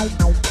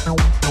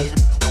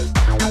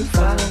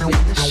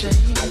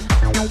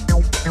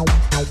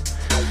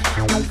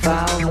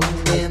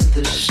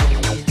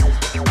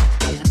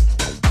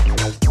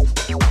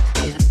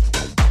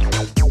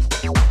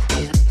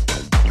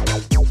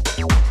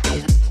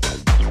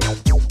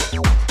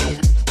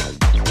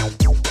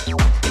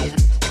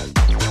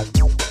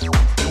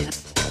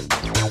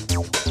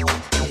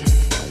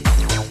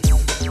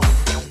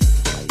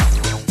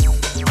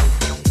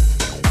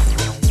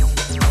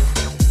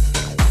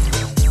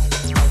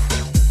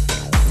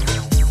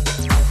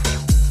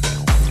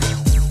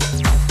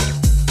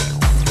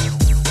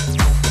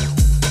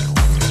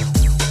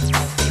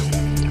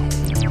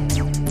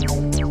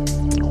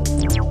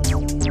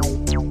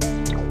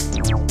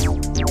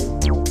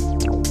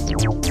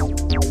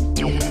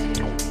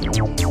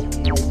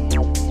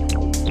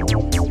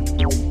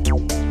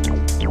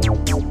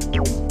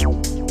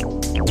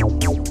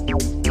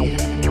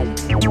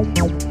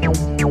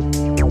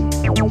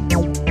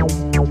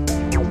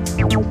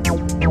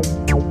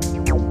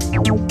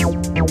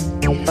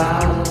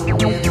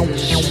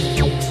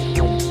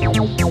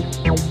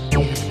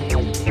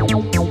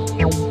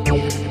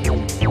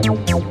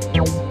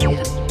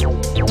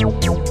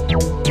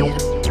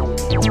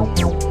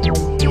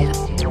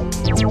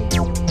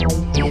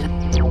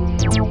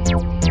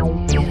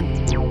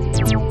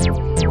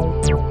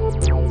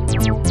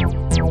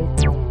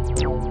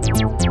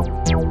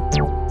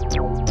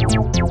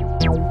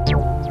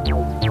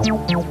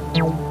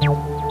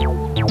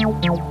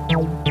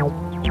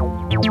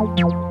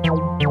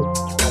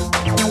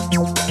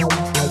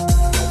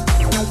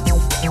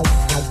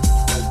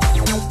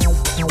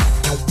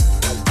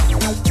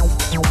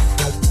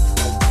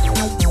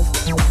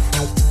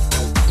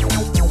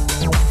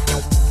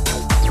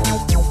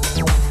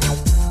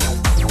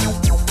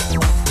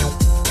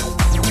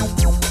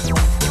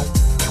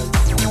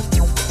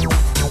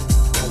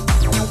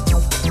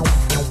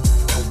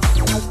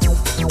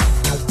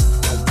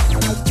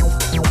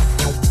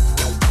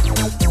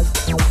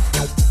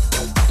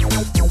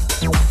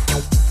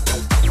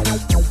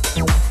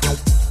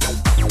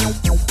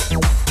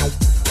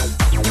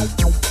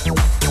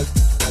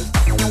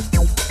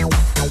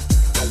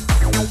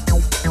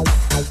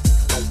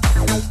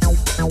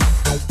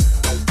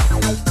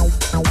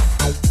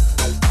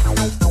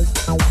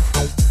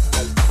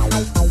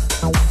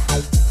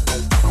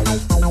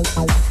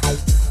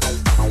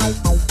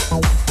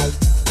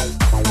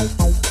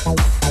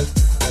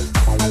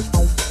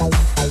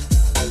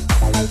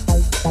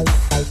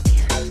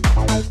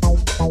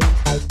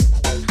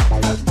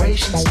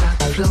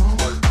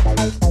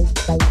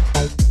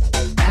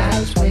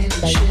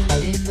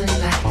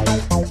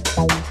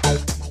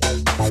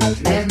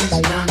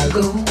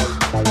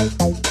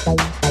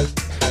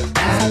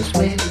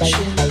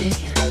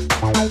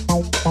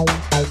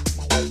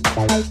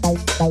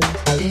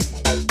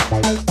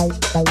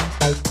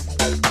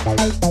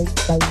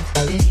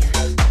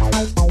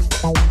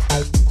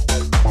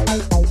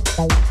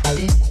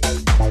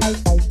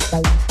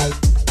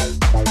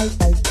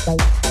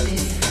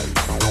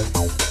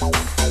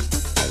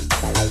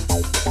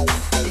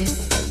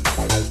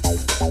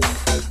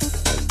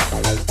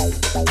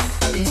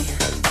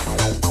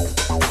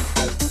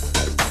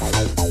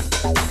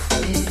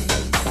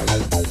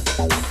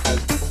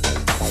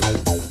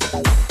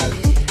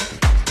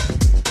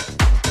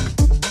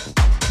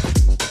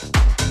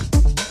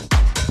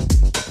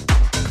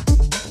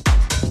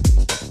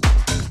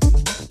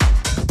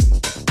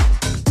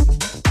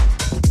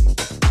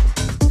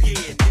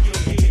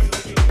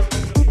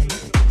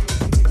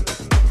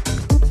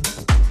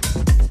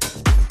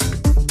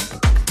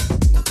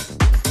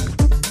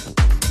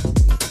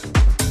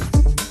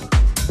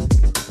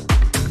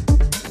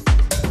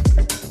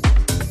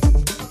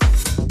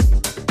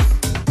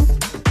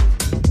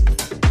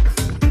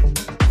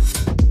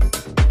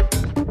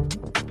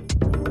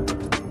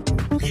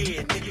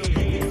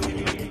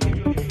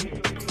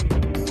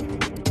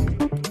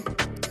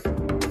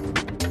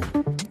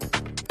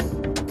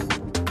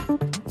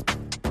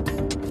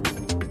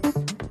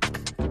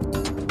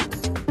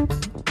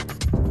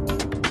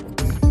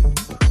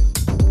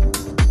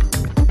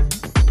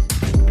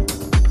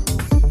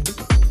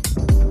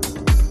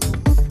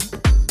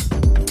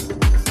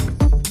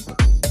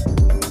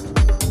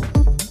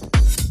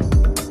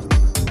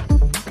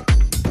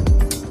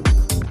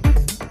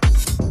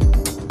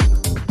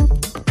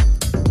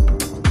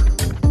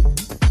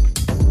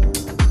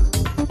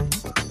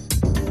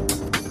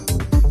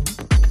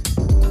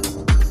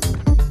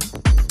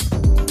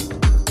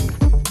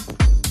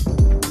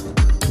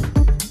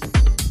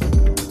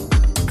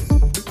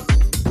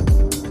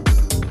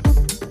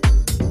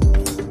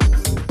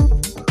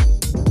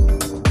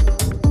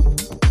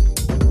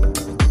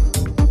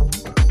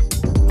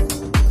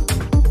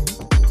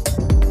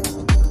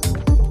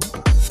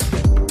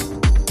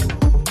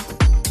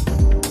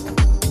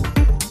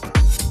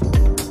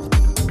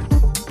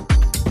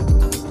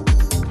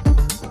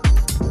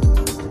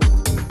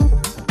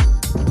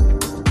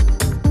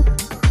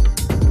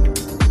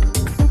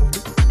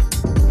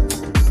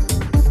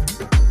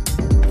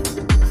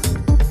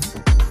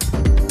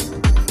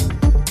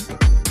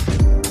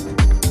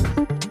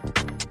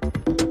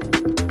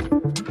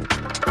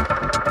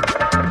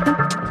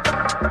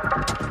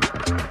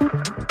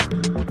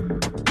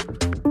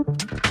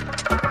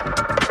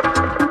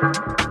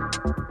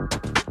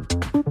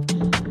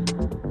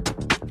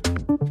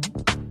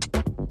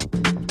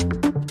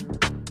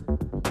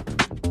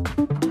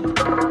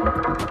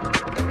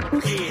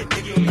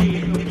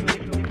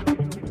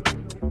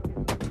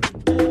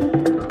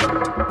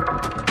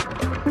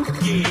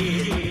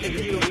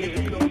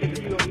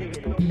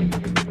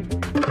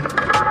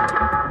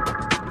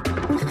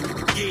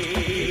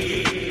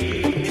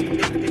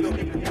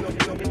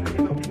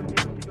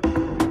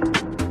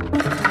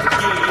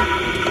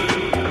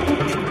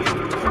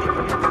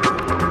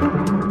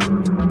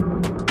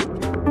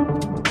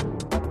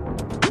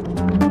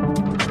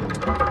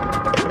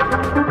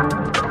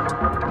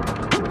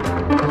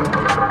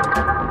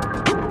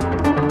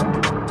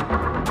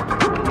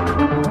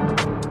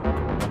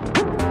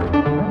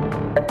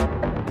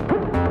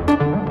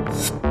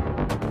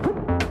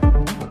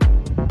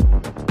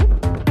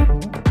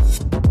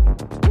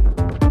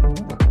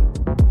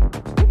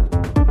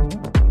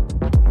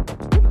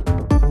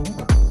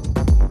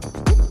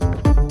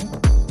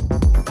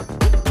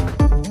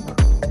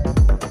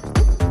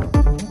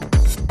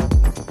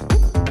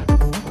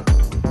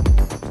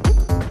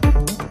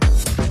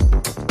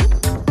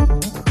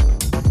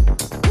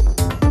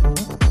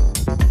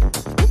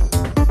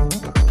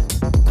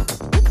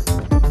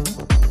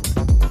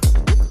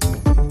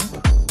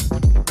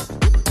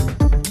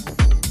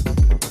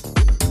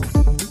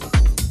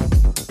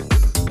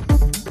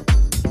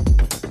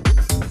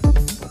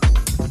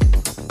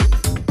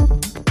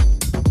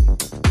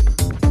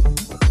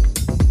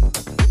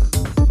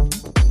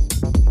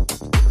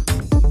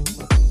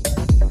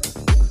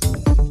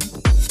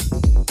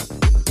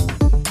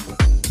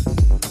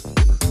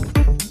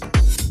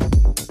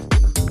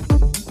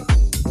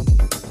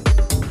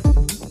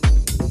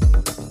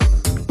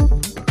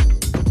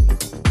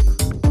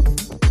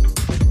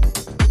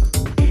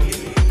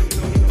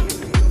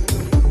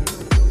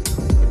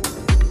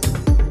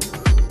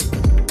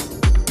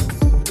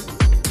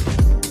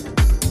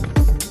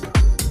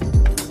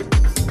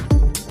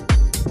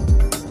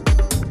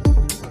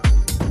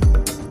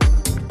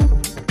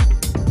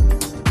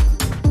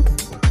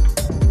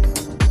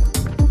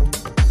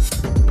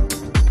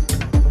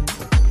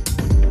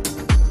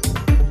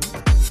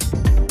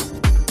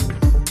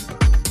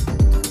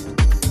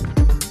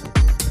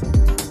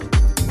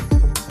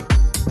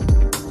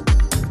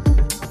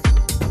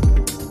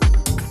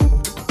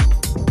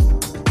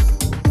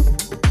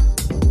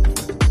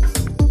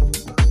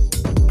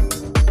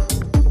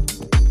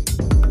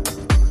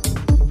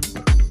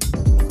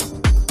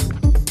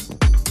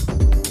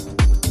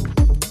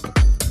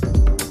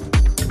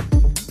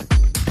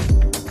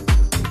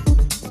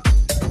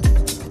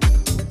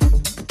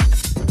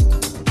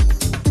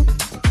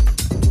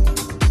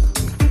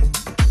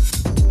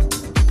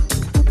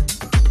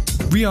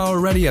We are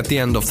already at the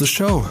end of the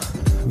show.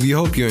 We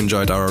hope you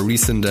enjoyed our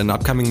recent and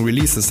upcoming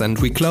releases, and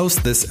we close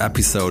this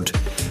episode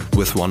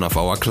with one of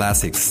our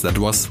classics that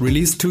was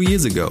released 2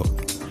 years ago.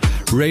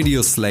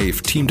 Radio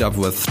Slave teamed up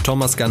with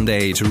Thomas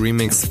Gandey to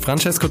remix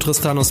Francesco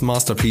Tristano's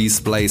masterpiece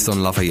Blaze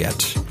on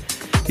Lafayette.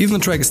 Even the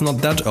track is not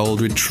that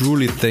old, we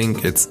truly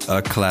think it's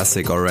a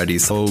classic already,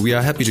 so we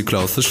are happy to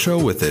close the show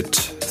with it.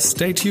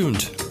 Stay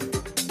tuned.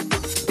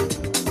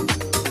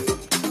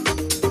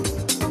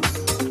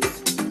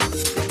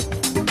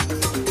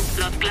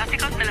 Los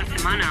clásicos de la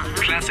semana.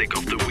 Classic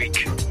of the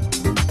week.